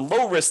 The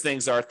low risk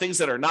things are things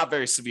that are not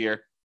very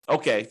severe.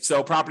 Okay,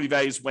 so property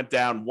values went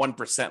down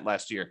 1%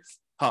 last year.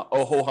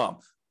 Oh, ho hum.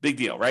 Big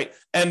deal, right?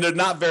 And they're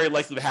not very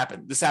likely to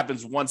happen. This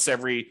happens once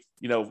every,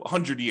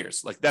 100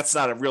 years. Like that's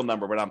not a real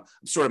number, but I'm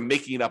sort of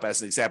making it up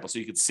as an example. So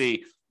you can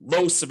see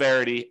low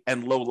severity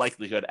and low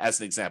likelihood as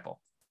an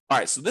example. All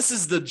right, so this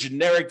is the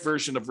generic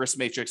version of risk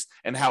matrix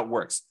and how it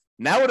works.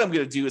 Now what I'm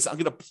going to do is I'm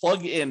going to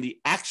plug in the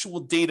actual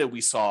data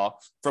we saw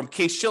from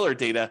Case-Shiller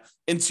data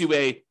into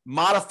a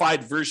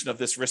modified version of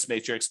this risk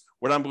matrix,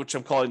 which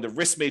I'm calling the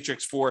risk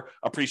matrix for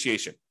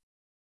appreciation.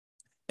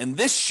 And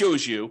this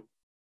shows you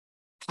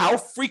how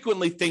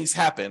frequently things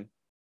happen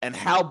and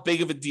how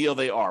big of a deal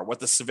they are, what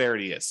the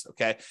severity is,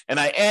 okay? And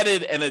I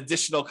added an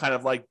additional kind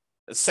of like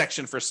a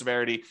section for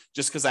severity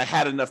just because I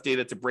had enough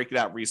data to break it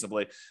out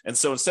reasonably. And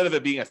so instead of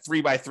it being a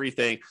 3x3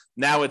 thing,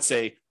 now it's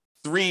a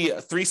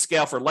three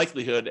scale for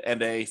likelihood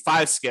and a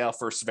 5 scale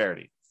for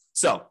severity.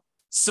 So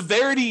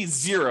severity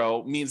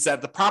 0 means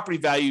that the property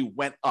value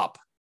went up,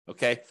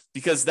 okay?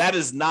 Because that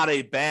is not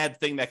a bad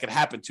thing that could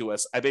happen to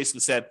us. I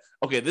basically said,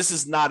 okay, this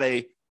is not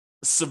a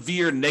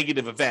severe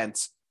negative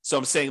event. So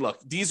I'm saying, look,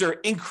 these are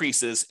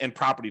increases in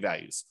property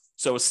values.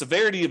 So a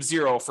severity of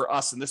 0 for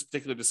us in this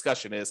particular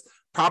discussion is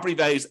property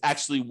values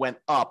actually went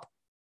up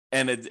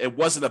and it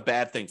wasn't a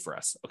bad thing for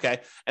us, okay?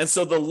 And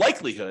so the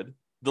likelihood,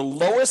 the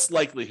lowest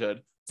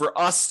likelihood for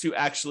us to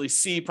actually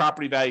see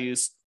property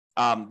values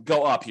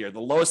go up here, the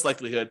lowest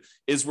likelihood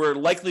is we're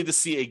likely to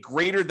see a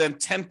greater than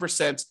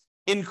 10%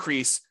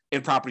 increase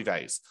in property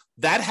values.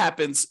 That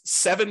happens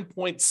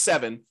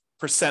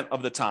 7.7%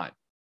 of the time.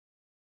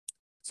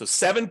 So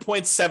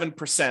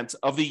 7.7%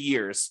 of the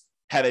years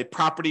had a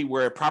property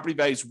where property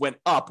values went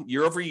up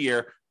year over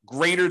year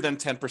greater than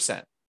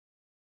 10%.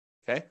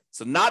 Okay,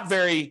 so not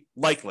very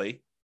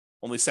likely,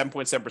 only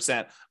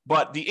 7.7%,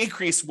 but the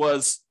increase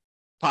was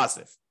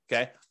positive.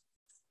 Okay,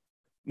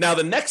 now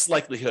the next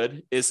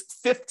likelihood is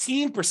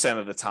 15%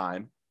 of the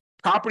time,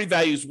 property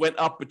values went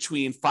up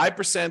between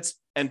 5%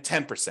 and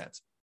 10%.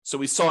 So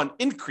we saw an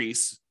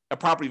increase of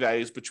property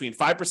values between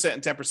 5%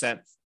 and 10%,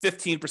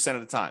 15%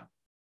 of the time.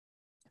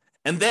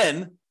 And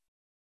then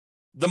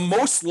the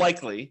most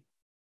likely,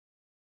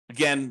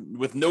 again,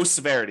 with no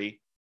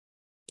severity,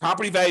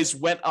 property values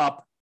went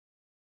up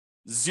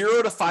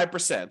 0 to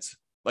 5%,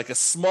 like a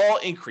small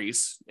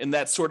increase in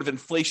that sort of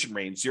inflation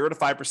range, 0 to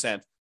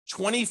 5%,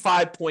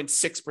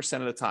 25.6%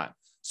 of the time.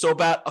 So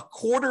about a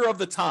quarter of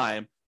the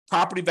time,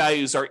 property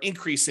values are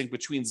increasing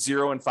between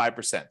 0 and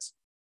 5%.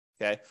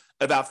 Okay.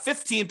 About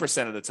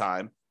 15% of the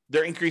time,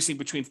 they're increasing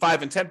between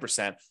 5 and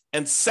 10%,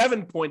 and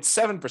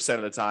 7.7%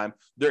 of the time,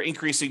 they're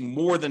increasing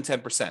more than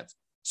 10%.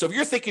 So if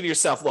you're thinking to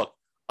yourself, look,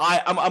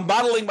 I'm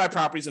modeling my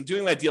properties, I'm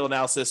doing my deal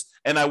analysis,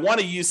 and I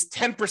want to use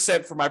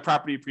 10% for my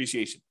property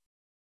appreciation.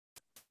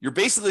 You're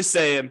basically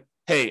saying,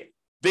 hey,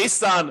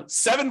 based on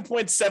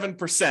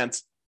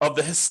 7.7% of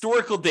the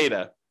historical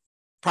data,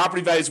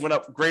 property values went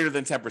up greater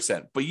than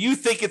 10%. But you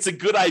think it's a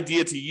good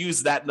idea to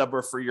use that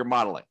number for your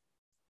modeling,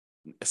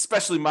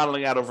 especially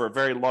modeling out over a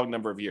very long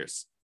number of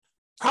years.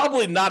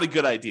 Probably not a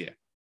good idea.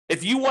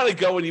 If you want to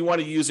go and you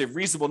want to use a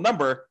reasonable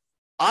number,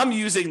 I'm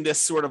using this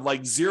sort of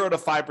like 0 to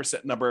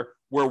 5% number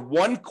where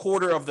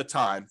 1/4 of the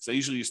time, so I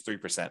usually use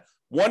 3%,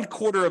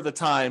 1/4 of the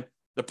time,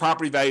 the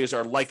property values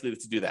are likely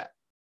to do that.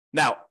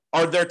 Now,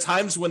 are there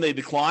times when they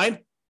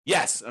decline?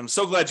 Yes, I'm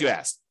so glad you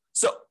asked.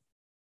 So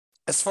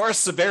as far as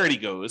severity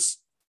goes,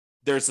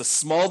 there's a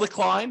small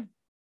decline,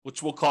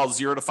 which we'll call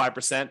 0 to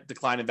 5%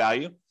 decline in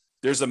value.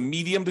 There's a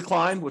medium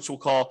decline, which we'll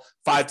call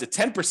 5 to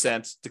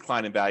 10%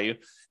 decline in value.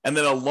 And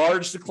then a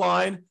large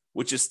decline,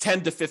 which is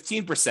 10 to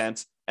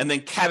 15%, and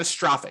then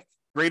catastrophic,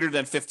 greater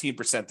than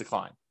 15%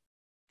 decline.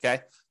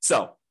 Okay.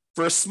 So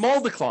for a small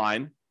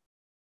decline,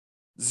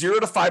 0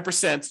 to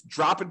 5%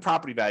 drop in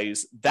property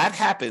values, that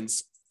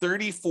happens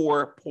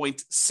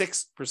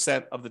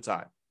 34.6% of the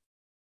time.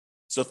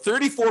 So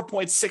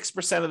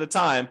 34.6% of the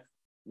time,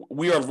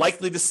 we are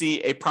likely to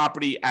see a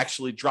property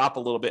actually drop a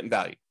little bit in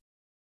value.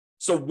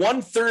 So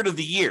 1/3 of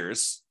the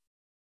years,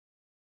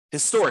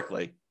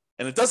 historically,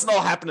 and it doesn't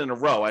all happen in a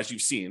row, as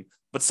you've seen,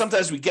 but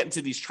sometimes we get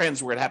into these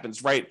trends where it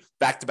happens right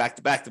back to back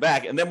to back to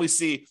back, and then we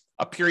see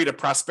a period of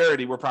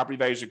prosperity where property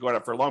values are going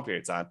up for a long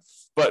period of time.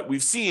 But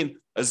we've seen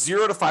a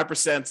 0 to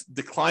 5%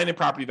 decline in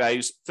property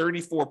values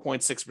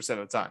 34.6%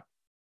 of the time.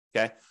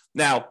 Okay.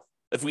 Now,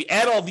 if we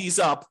add all these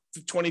up,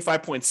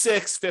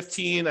 25.6,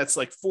 15, that's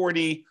like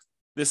 40.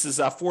 This is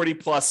 40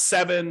 plus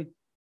 7.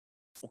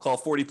 We'll call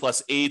it 40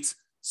 plus 8.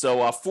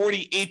 So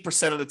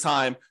 48% of the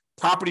time,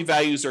 property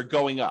values are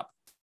going up.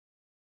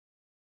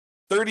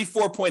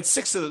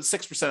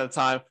 34.6% of the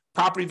time,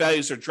 property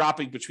values are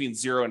dropping between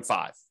 0 and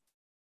 5.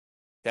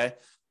 Okay.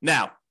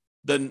 Now,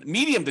 the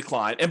medium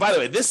decline, and by the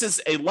way, this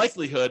is a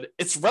likelihood.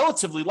 It's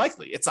relatively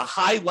likely. It's a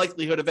high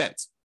likelihood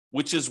event,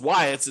 which is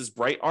why it's this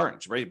bright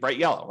orange, right? Bright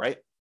yellow, right?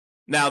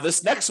 Now,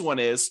 this next one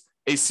is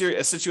a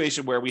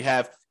situation where we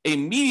have a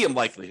medium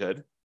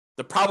likelihood.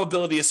 The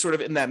probability is sort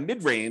of in that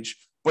mid-range,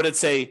 but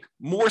it's a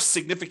more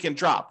significant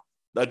drop,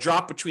 a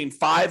drop between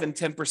 5 and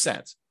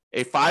 10%.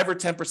 A 5 or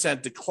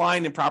 10%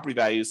 decline in property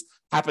values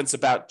happens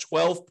about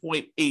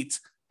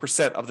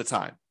 12.8% of the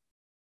time.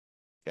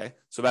 Okay,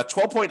 so about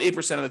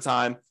 12.8% of the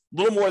time, a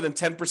little more than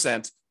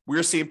 10%,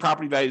 we're seeing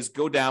property values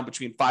go down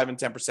between 5 and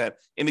 10%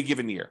 in a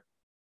given year.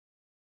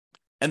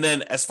 And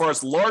then as far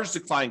as large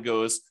decline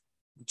goes,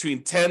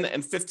 between 10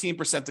 and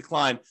 15%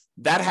 decline,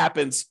 that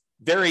happens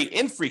very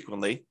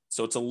infrequently.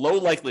 So it's a low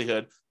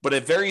likelihood, but a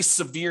very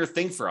severe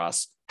thing for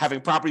us,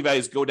 having property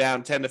values go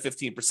down 10 to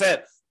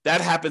 15%.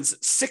 That happens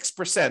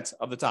 6%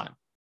 of the time.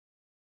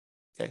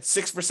 Okay,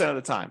 6% of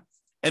the time.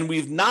 And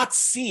we've not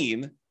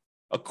seen,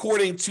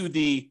 according to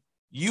the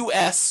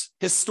U.S.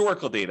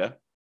 historical data,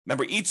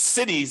 remember, each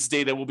city's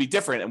data will be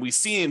different, and we've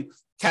seen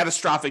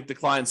catastrophic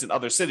declines in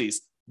other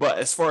cities. But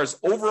as far as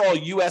overall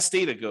U.S.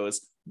 data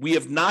goes, we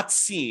have not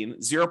seen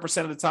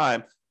 0% of the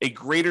time a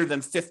greater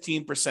than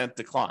 15%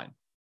 decline,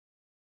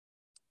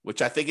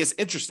 which I think is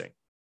interesting,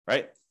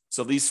 right?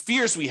 So these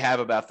fears we have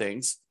about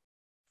things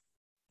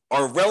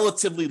are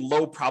relatively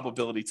low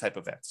probability type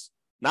events.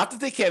 Not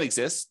that they can't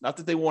exist, not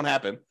that they won't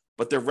happen,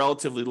 but they're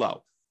relatively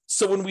low.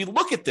 So when we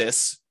look at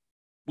this,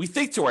 we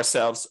think to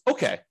ourselves,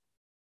 okay,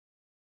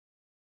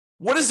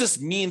 what does this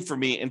mean for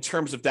me in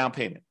terms of down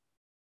payment?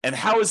 And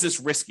how is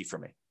this risky for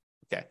me?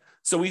 Okay,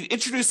 so we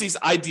introduce these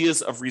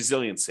ideas of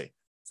resiliency.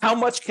 How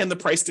much can the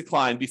price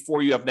decline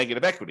before you have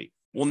negative equity?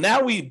 Well,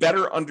 now we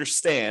better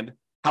understand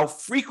how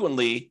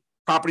frequently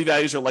property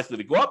values are likely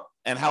to go up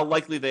and how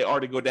likely they are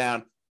to go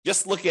down.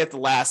 Just look at the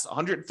last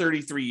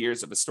 133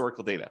 years of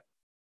historical data.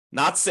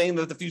 Not saying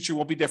that the future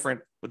will be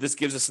different, but this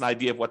gives us an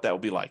idea of what that will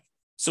be like.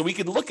 So we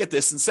could look at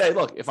this and say,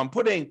 look, if I'm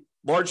putting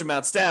large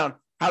amounts down,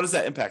 how does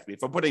that impact me?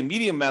 If I'm putting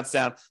medium amounts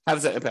down, how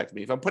does that impact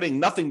me? If I'm putting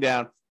nothing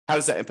down, how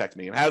does that impact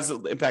me? And how does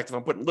it impact if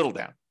I'm putting little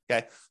down?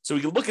 Okay, so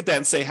we can look at that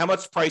and say, how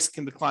much price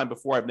can decline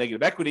before I have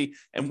negative equity?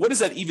 And what does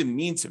that even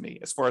mean to me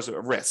as far as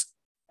a risk?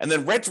 And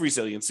then rent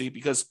resiliency,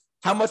 because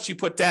how much you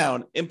put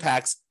down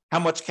impacts how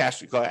much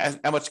cash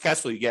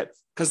flow you get,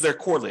 because they're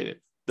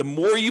correlated. The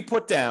more you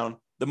put down,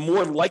 the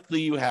more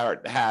likely you are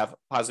to have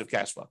positive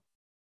cash flow.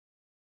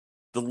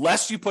 The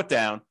less you put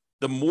down,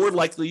 the more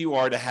likely you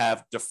are to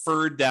have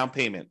deferred down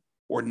payment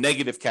or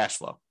negative cash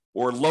flow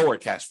or lower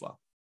cash flow.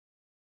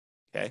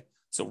 Okay,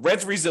 so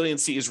rent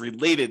resiliency is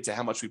related to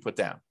how much we put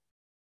down.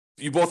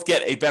 You both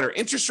get a better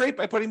interest rate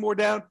by putting more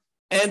down,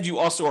 and you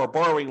also are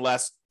borrowing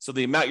less, so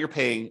the amount you're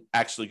paying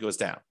actually goes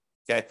down.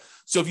 Okay,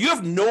 so if you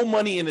have no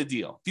money in a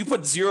deal, if you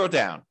put zero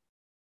down,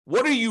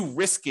 what are you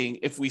risking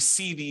if we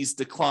see these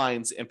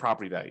declines in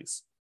property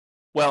values?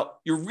 Well,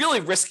 you're really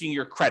risking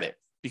your credit,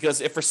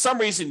 because if for some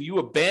reason you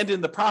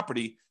abandon the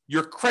property,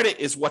 your credit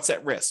is what's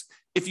at risk.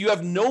 If you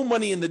have no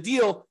money in the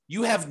deal,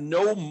 you have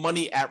no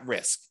money at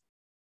risk.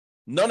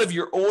 None of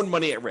your own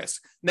money at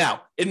risk.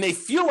 Now, it may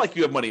feel like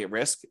you have money at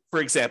risk. For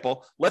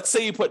example, let's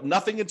say you put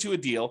nothing into a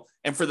deal,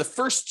 and for the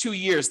first 2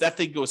 years, that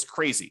thing goes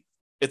crazy.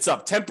 It's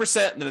up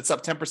 10%, and then it's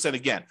up 10%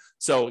 again.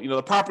 So,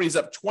 the property is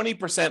up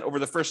 20% over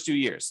the first 2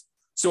 years.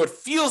 So it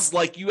feels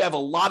like you have a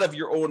lot of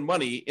your own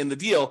money in the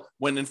deal,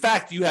 when in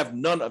fact you have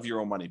none of your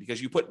own money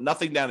because you put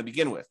nothing down to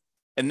begin with.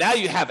 And now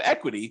you have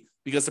equity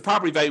because the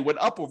property value went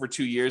up over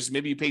 2 years.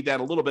 Maybe you paid down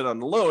a little bit on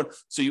the loan,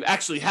 so you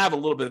actually have a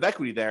little bit of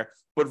equity there.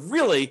 But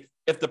really,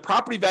 if the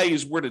property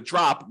values were to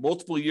drop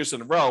multiple years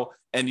in a row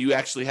and you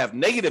actually have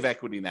negative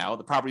equity now,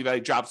 the property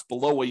value drops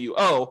below what you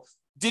owe,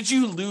 did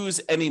you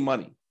lose any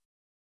money?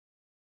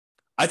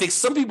 I think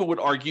some people would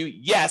argue,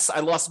 yes, I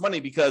lost money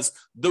because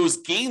those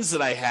gains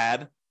that I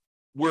had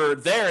were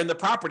there in the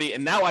property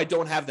and now I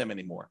don't have them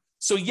anymore.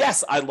 So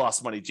yes, I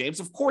lost money, James.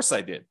 Of course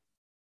I did.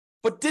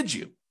 But did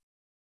you?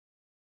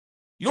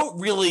 You don't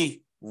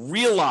really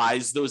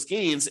realize those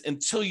gains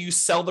until you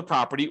sell the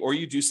property or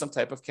you do some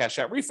type of cash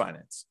out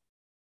refinance.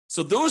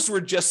 So those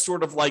were just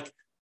sort of like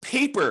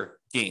paper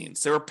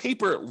gains. There were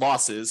paper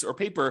losses or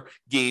paper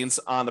gains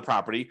on the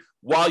property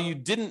while you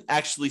didn't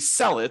actually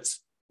sell it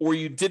or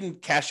you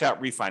didn't cash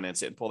out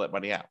refinance it and pull that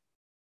money out.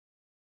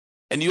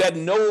 And you had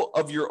no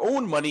of your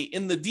own money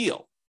in the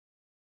deal.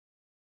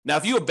 Now,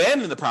 if you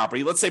abandon the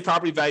property, let's say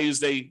property values,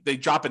 they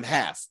drop in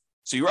half.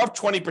 So you're up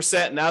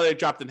 20%, now they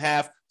dropped in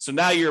half. So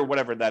now you're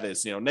whatever that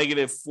is,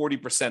 negative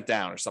 40%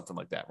 down or something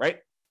like that, right?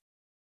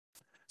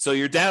 So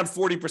you're down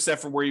 40%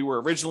 from where you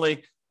were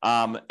originally.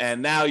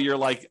 And now you're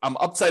like, I'm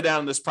upside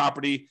down in this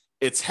property.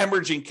 It's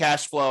hemorrhaging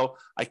cash flow.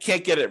 I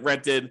can't get it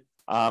rented.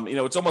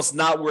 It's almost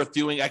not worth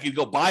doing. I could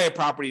go buy a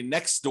property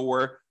next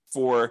door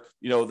for,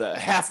 the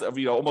half of,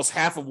 almost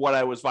half of what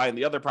I was buying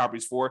the other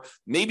properties for.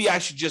 Maybe I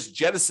should just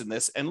jettison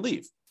this and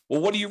leave. Well,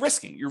 what are you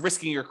risking? You're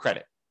risking your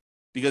credit.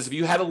 Because if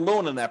you had a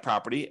loan on that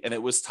property and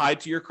it was tied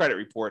to your credit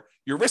report,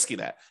 you're risking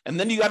that. And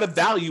then you got to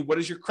value, what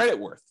is your credit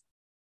worth?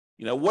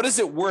 What is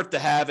it worth to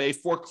have a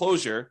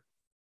foreclosure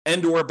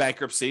and or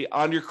bankruptcy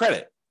on your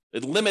credit?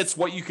 It limits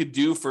what you could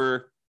do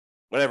for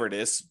whatever it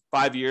is,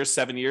 5 years,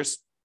 7 years,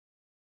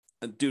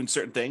 and doing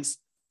certain things.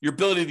 Your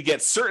ability to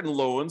get certain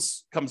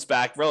loans comes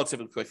back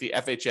relatively quickly.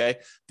 FHA, I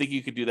think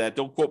you could do that.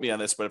 Don't quote me on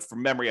this, but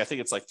from memory, I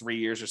think it's like 3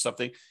 years or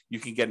something. You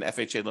can get an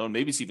FHA loan.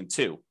 Maybe it's even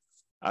 2.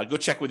 Go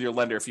check with your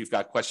lender if you've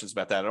got questions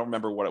about that. I don't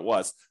remember what it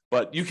was,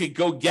 but you could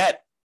go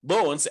get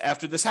loans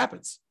after this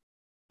happens.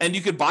 And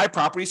you could buy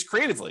properties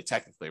creatively,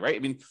 technically, right? I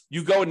mean,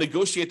 you go and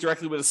negotiate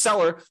directly with a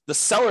seller. The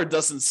seller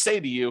doesn't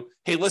say to you,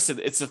 hey, listen,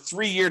 it's a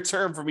 3-year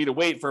term for me to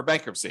wait for a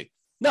bankruptcy.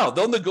 No,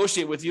 they'll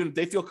negotiate with you and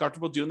they feel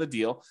comfortable doing the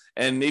deal.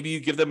 And maybe you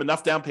give them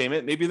enough down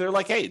payment. Maybe they're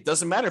like, hey, it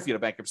doesn't matter if you had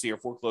a bankruptcy or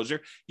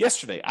foreclosure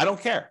yesterday. I don't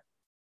care.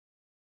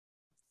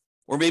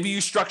 Or maybe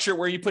you structure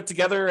where you put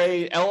together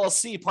a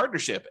LLC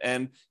partnership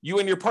and you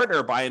and your partner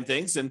are buying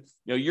things and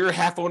you're a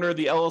half owner of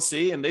the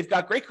LLC and they've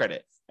got great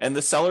credit and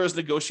the seller is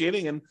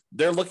negotiating and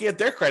they're looking at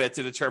their credit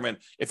to determine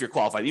if you're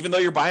qualified, even though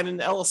you're buying an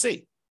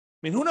LLC. I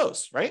mean, who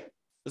knows, right?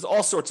 There's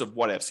all sorts of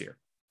what ifs here.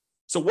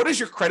 So what is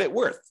your credit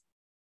worth?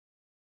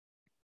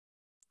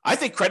 I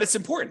think credit's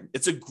important.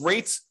 It's a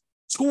great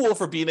tool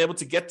for being able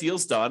to get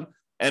deals done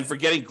and for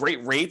getting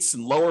great rates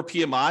and lower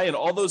PMI and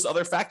all those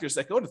other factors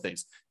that go into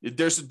things.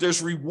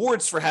 There's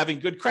rewards for having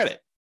good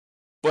credit,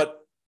 but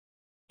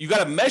you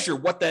got to measure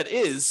what that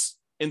is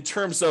in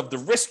terms of the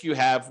risk you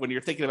have when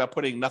you're thinking about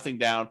putting nothing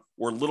down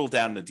or little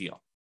down in the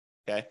deal.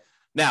 Okay.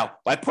 Now,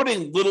 by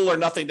putting little or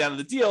nothing down in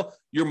the deal,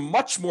 you're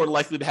much more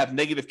likely to have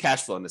negative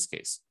cash flow in this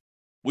case,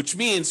 which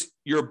means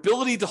your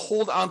ability to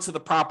hold onto the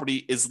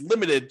property is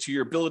limited to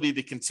your ability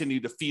to continue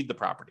to feed the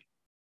property.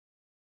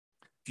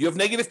 If you have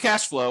negative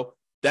cash flow,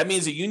 that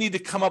means that you need to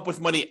come up with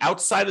money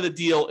outside of the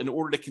deal in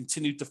order to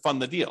continue to fund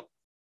the deal.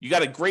 You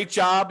got a great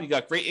job, you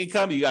got great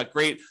income, you got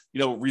great,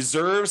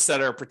 reserves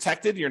that are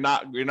protected. You're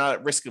not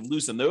at risk of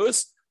losing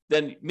those.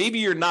 Then maybe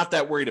you're not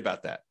that worried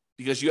about that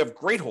because you have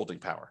great holding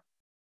power.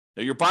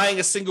 Now you're buying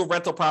a single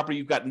rental property.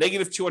 You've got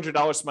negative $200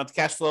 a month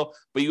cash flow,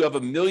 but you have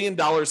 $1 million in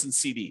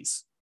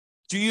CDs.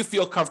 Do you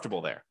feel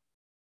comfortable there?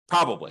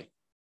 Probably.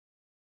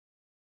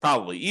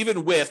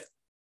 Even with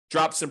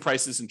drops in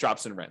prices and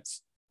drops in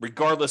rents,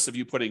 regardless of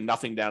you putting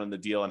nothing down in the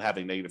deal and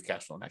having negative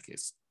cash flow in that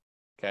case.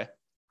 Okay.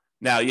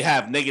 Now you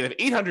have negative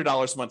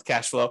 $800 a month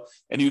cash flow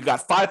and you've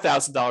got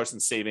 $5,000 in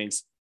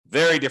savings.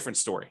 Very different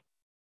story.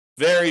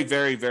 Very,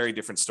 very, very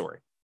different story.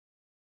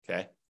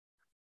 Okay.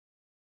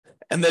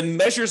 And then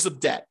measures of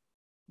debt.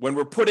 When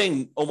we're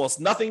putting almost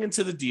nothing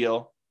into the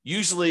deal,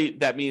 usually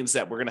that means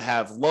that we're going to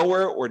have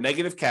lower or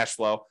negative cash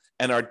flow,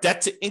 and our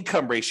debt to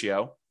income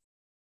ratio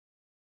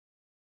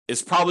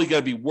is probably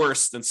going to be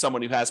worse than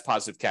someone who has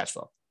positive cash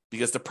flow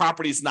because the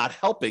property is not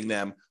helping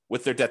them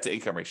with their debt to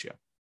income ratio.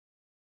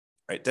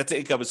 Right? Debt to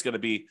income is going to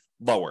be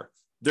lower.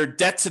 Their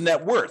debt to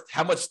net worth,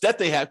 how much debt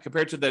they have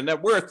compared to their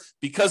net worth,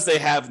 because they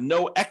have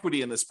no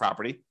equity in this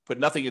property, put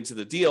nothing into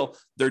the deal,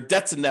 their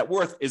debt to net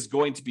worth is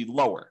going to be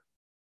lower.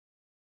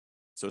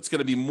 So it's going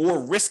to be more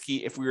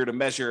risky if we were to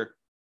measure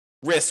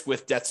risk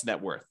with debt to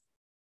net worth.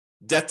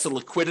 Debt to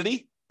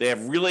liquidity, they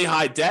have really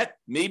high debt.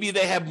 Maybe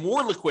they have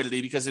more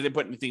liquidity because they didn't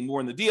put anything more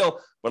in the deal,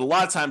 but a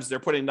lot of times they're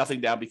putting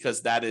nothing down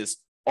because that is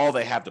all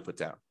they have to put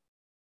down.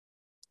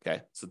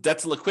 Okay, so debt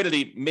to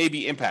liquidity may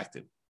be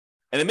impacted.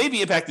 And it may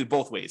be impacted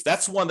both ways.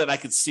 That's one that I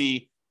could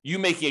see you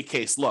making a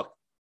case. Look,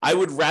 I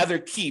would rather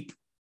keep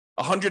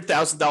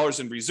 $100,000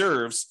 in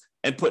reserves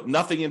and put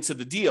nothing into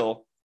the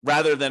deal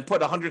rather than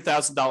put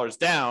 $100,000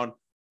 down,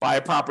 buy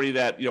a property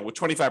that, with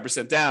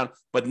 25% down,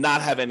 but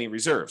not have any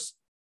reserves.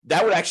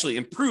 That would actually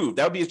improve.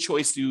 That would be a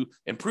choice to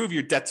improve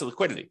your debt to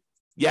liquidity.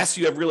 Yes,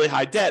 you have really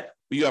high debt,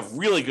 but you have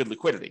really good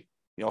liquidity,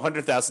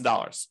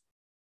 $100,000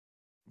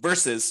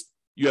 versus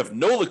you have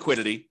no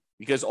liquidity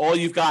because all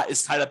you've got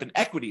is tied up in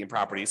equity in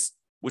properties,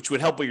 which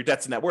would help with your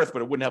debt to net worth,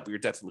 but it wouldn't help with your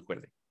debt to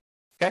liquidity.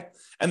 Okay.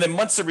 And then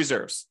months of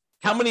reserves.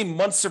 How many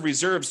months of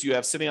reserves do you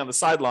have sitting on the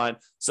sideline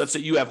such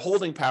that you have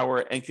holding power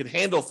and can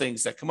handle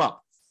things that come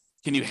up?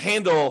 Can you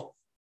handle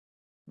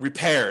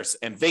repairs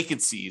and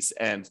vacancies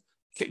and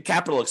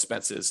capital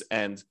expenses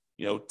and,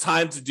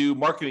 time to do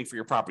marketing for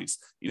your properties?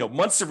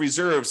 Months of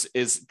reserves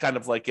is kind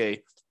of like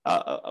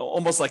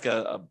almost like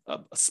a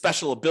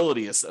special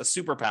ability, a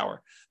superpower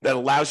that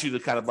allows you to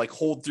kind of like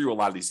hold through a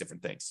lot of these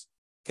different things.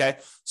 Okay.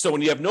 So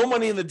when you have no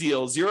money in the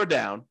deal, zero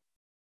down,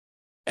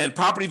 and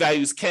property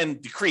values can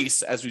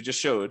decrease, as we just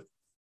showed,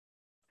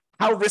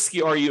 how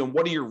risky are you and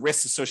what are your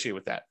risks associated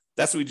with that?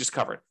 That's what we just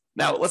covered.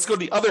 Now let's go to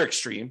the other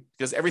extreme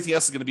because everything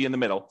else is going to be in the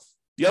middle.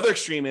 The other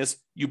extreme is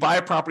you buy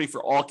a property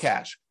for all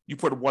cash. You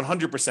put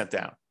 100%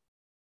 down.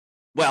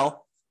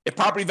 Well, if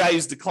property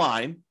values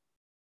decline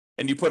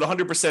and you put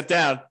 100%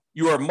 down,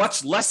 you are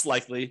much less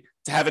likely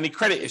to have any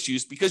credit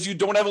issues because you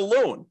don't have a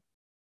loan,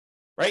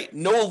 right?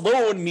 No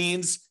loan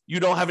means you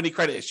don't have any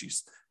credit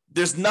issues.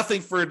 There's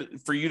nothing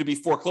for you to be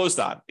foreclosed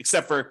on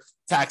except for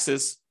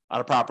taxes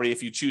on a property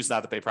if you choose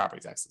not to pay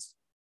property taxes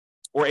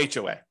or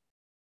HOA,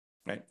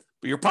 right?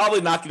 But you're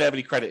probably not going to have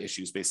any credit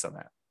issues based on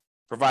that,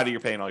 provided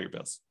you're paying all your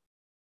bills.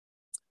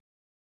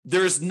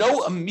 There is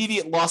no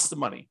immediate loss of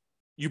money.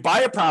 You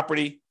buy a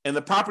property and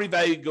the property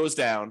value goes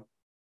down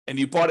and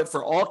you bought it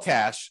for all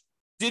cash.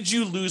 Did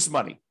you lose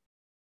money?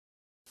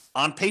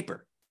 On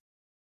paper.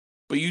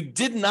 But you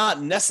did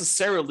not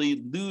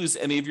necessarily lose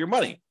any of your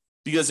money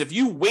because if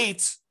you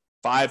wait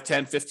 5,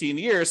 10, 15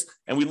 years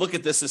and we look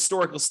at this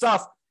historical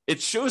stuff,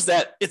 it shows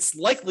that it's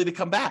likely to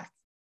come back.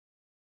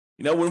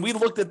 When we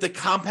looked at the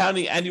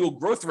compounding annual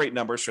growth rate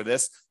numbers for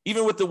this,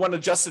 even with the one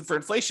adjusted for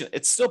inflation,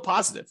 it's still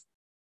positive.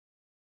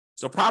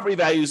 So property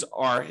values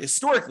are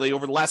historically,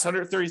 over the last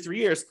 133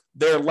 years,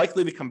 they're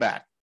likely to come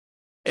back.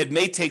 It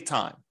may take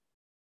time.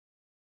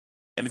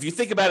 And if you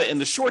think about it in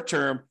the short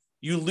term,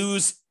 you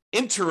lose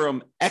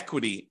interim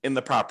equity in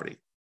the property.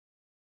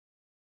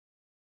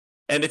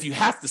 And if you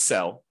have to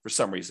sell for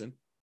some reason,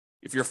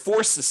 if you're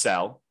forced to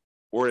sell,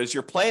 or is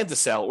your plan to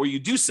sell, or you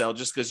do sell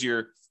just because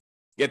you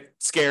get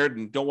scared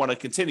and don't want to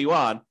continue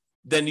on,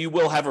 then you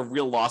will have a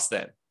real loss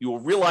then. You will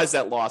realize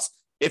that loss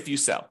if you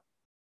sell.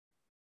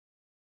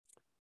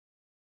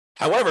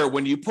 However,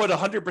 when you put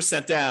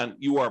 100% down,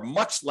 you are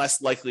much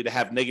less likely to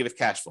have negative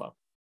cash flow,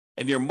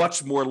 and you're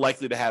much more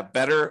likely to have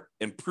better,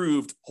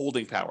 improved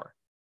holding power.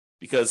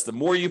 Because the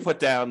more you put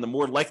down, the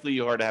more likely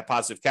you are to have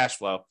positive cash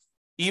flow,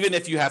 even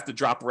if you have to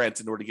drop rent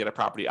in order to get a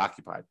property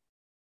occupied.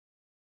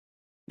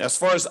 Now, as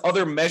far as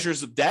other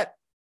measures of debt,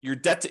 your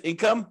debt to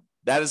income,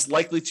 that is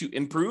likely to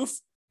improve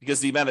because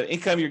the amount of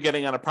income you're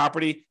getting on a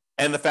property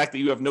and the fact that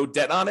you have no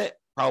debt on it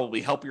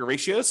probably help your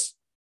ratios.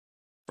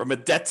 From a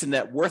debt to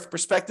net worth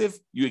perspective,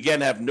 you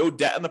again have no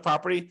debt on the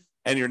property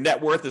and your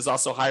net worth is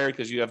also higher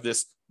because you have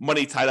this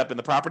money tied up in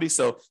the property.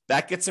 So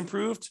that gets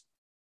improved.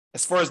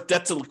 As far as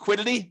debt to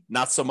liquidity,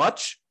 not so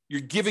much.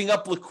 You're giving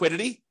up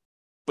liquidity,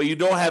 but you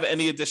don't have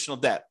any additional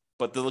debt.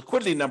 But the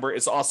liquidity number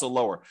is also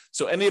lower.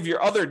 So any of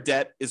your other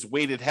debt is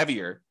weighted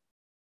heavier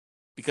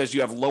because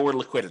you have lower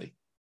liquidity.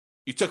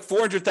 You took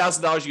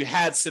 $400,000 you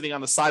had sitting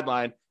on the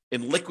sideline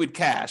in liquid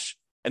cash,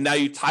 and now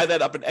you tie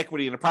that up in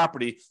equity in a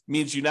property,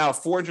 means you now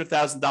have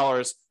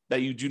 $400,000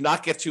 that you do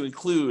not get to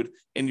include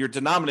in your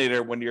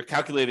denominator when you're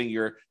calculating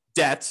your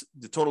debt,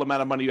 the total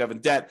amount of money you have in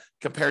debt,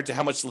 compared to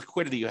how much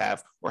liquidity you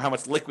have or how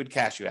much liquid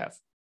cash you have.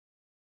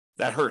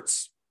 That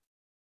hurts.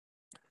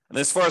 And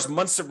as far as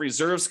months of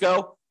reserves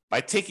go, by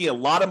taking a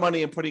lot of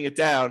money and putting it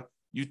down,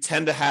 you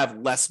tend to have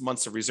less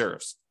months of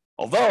reserves.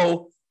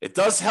 Although it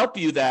does help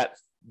you that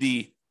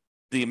the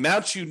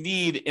amount you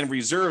need in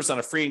reserves on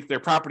a free and clear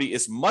property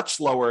is much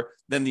lower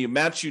than the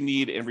amount you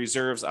need in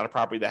reserves on a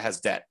property that has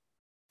debt.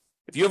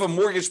 If you have a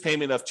mortgage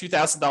payment of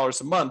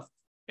 $2,000 a month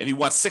and you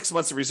want 6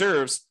 months of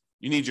reserves,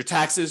 you need your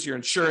taxes, your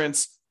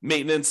insurance,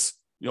 maintenance,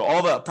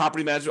 all the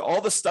property management,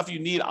 all the stuff you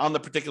need on the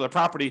particular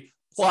property,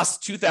 plus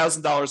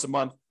 $2,000 a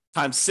month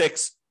times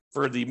 6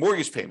 for the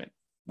mortgage payment.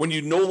 When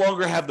you no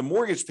longer have the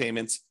mortgage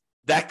payments,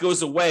 that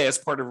goes away as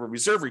part of a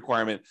reserve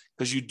requirement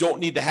because you don't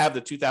need to have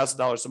the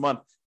 $2,000 a month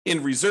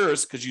in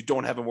reserves because you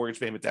don't have a mortgage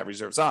payment that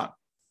reserves on.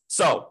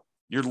 So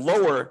it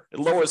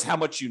lowers how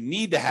much you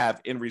need to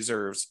have in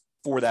reserves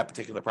for that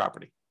particular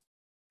property.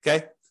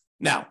 Okay.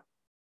 Now,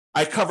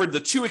 I covered the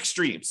two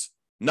extremes,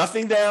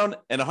 nothing down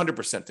and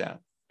 100% down,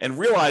 and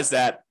realized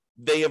that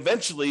they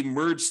eventually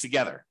merge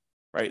together,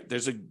 right?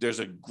 There's a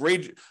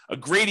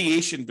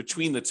gradation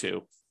between the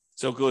two.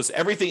 So it goes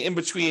everything in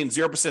between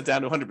 0%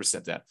 down to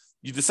 100% down.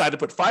 You decide to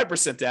put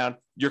 5% down,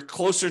 you're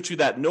closer to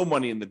that no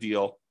money in the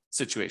deal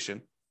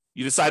situation.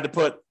 You decide to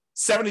put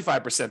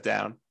 75%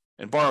 down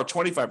and borrow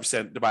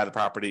 25% to buy the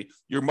property,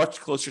 you're much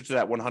closer to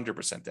that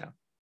 100% down.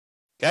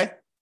 Okay?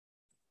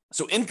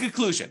 So in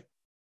conclusion,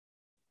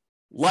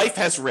 life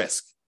has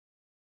risk.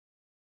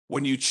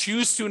 When you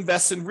choose to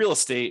invest in real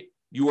estate,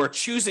 you are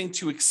choosing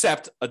to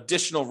accept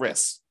additional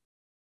risks.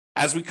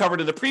 As we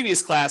covered in the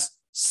previous class,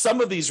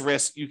 some of these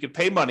risks you could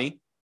pay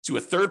money to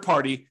a third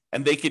party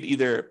and they could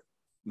either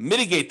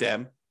mitigate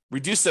them,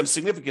 reduce them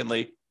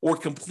significantly, or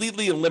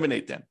completely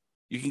eliminate them.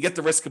 You can get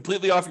the risk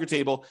completely off your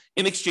table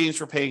in exchange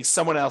for paying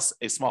someone else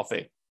a small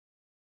fee.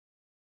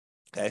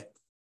 Okay.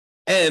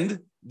 And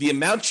the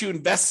amount you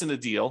invest in a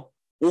deal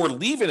or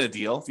leave in a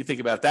deal, if you think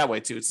about it that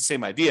way too, it's the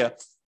same idea,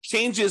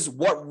 changes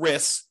what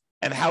risks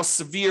and how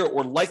severe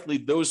or likely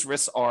those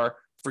risks are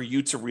for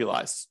you to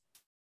realize.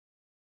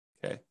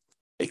 Okay.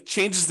 It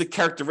changes the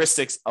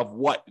characteristics of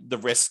what the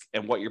risk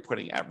and what you're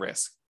putting at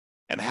risk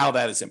and how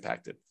that is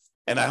impacted.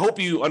 And I hope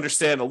you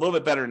understand a little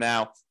bit better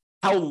now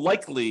how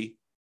likely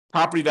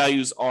property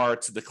values are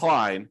to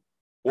decline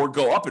or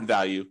go up in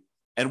value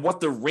and what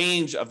the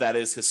range of that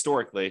is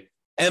historically,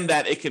 and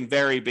that it can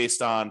vary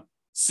based on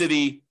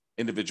city,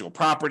 individual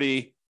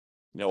property,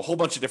 a whole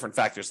bunch of different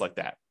factors like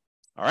that.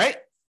 All right.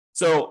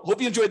 So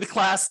hope you enjoyed the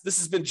class. This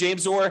has been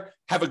James Orr.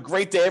 Have a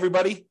great day,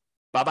 everybody.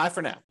 Bye-bye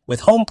for now.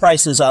 With home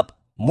prices up,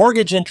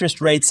 mortgage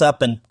interest rates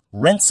up, and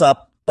rents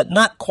up, but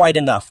not quite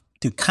enough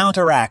to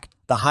counteract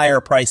the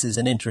higher prices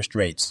and interest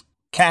rates,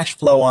 cash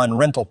flow on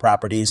rental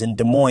properties in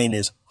Des Moines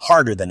is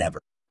harder than ever.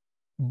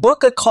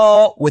 Book a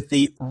call with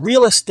the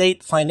Real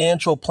Estate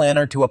Financial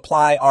Planner to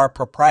apply our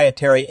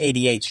proprietary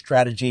 88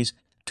 strategies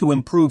to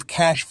improve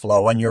cash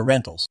flow on your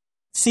rentals.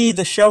 See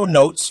the show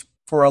notes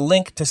for a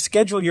link to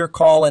schedule your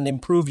call and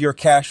improve your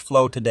cash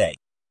flow today.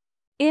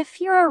 If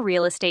you're a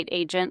real estate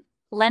agent,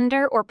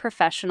 lender, or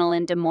professional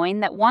in Des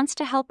Moines that wants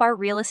to help our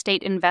real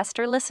estate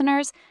investor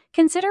listeners,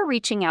 consider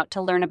reaching out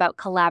to learn about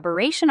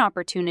collaboration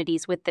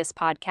opportunities with this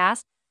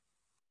podcast.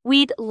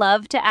 We'd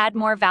love to add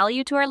more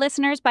value to our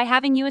listeners by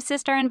having you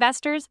assist our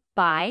investors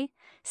buy,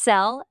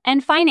 sell,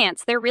 and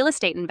finance their real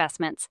estate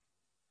investments.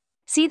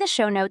 See the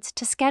show notes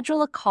to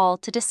schedule a call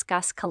to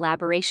discuss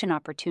collaboration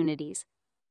opportunities.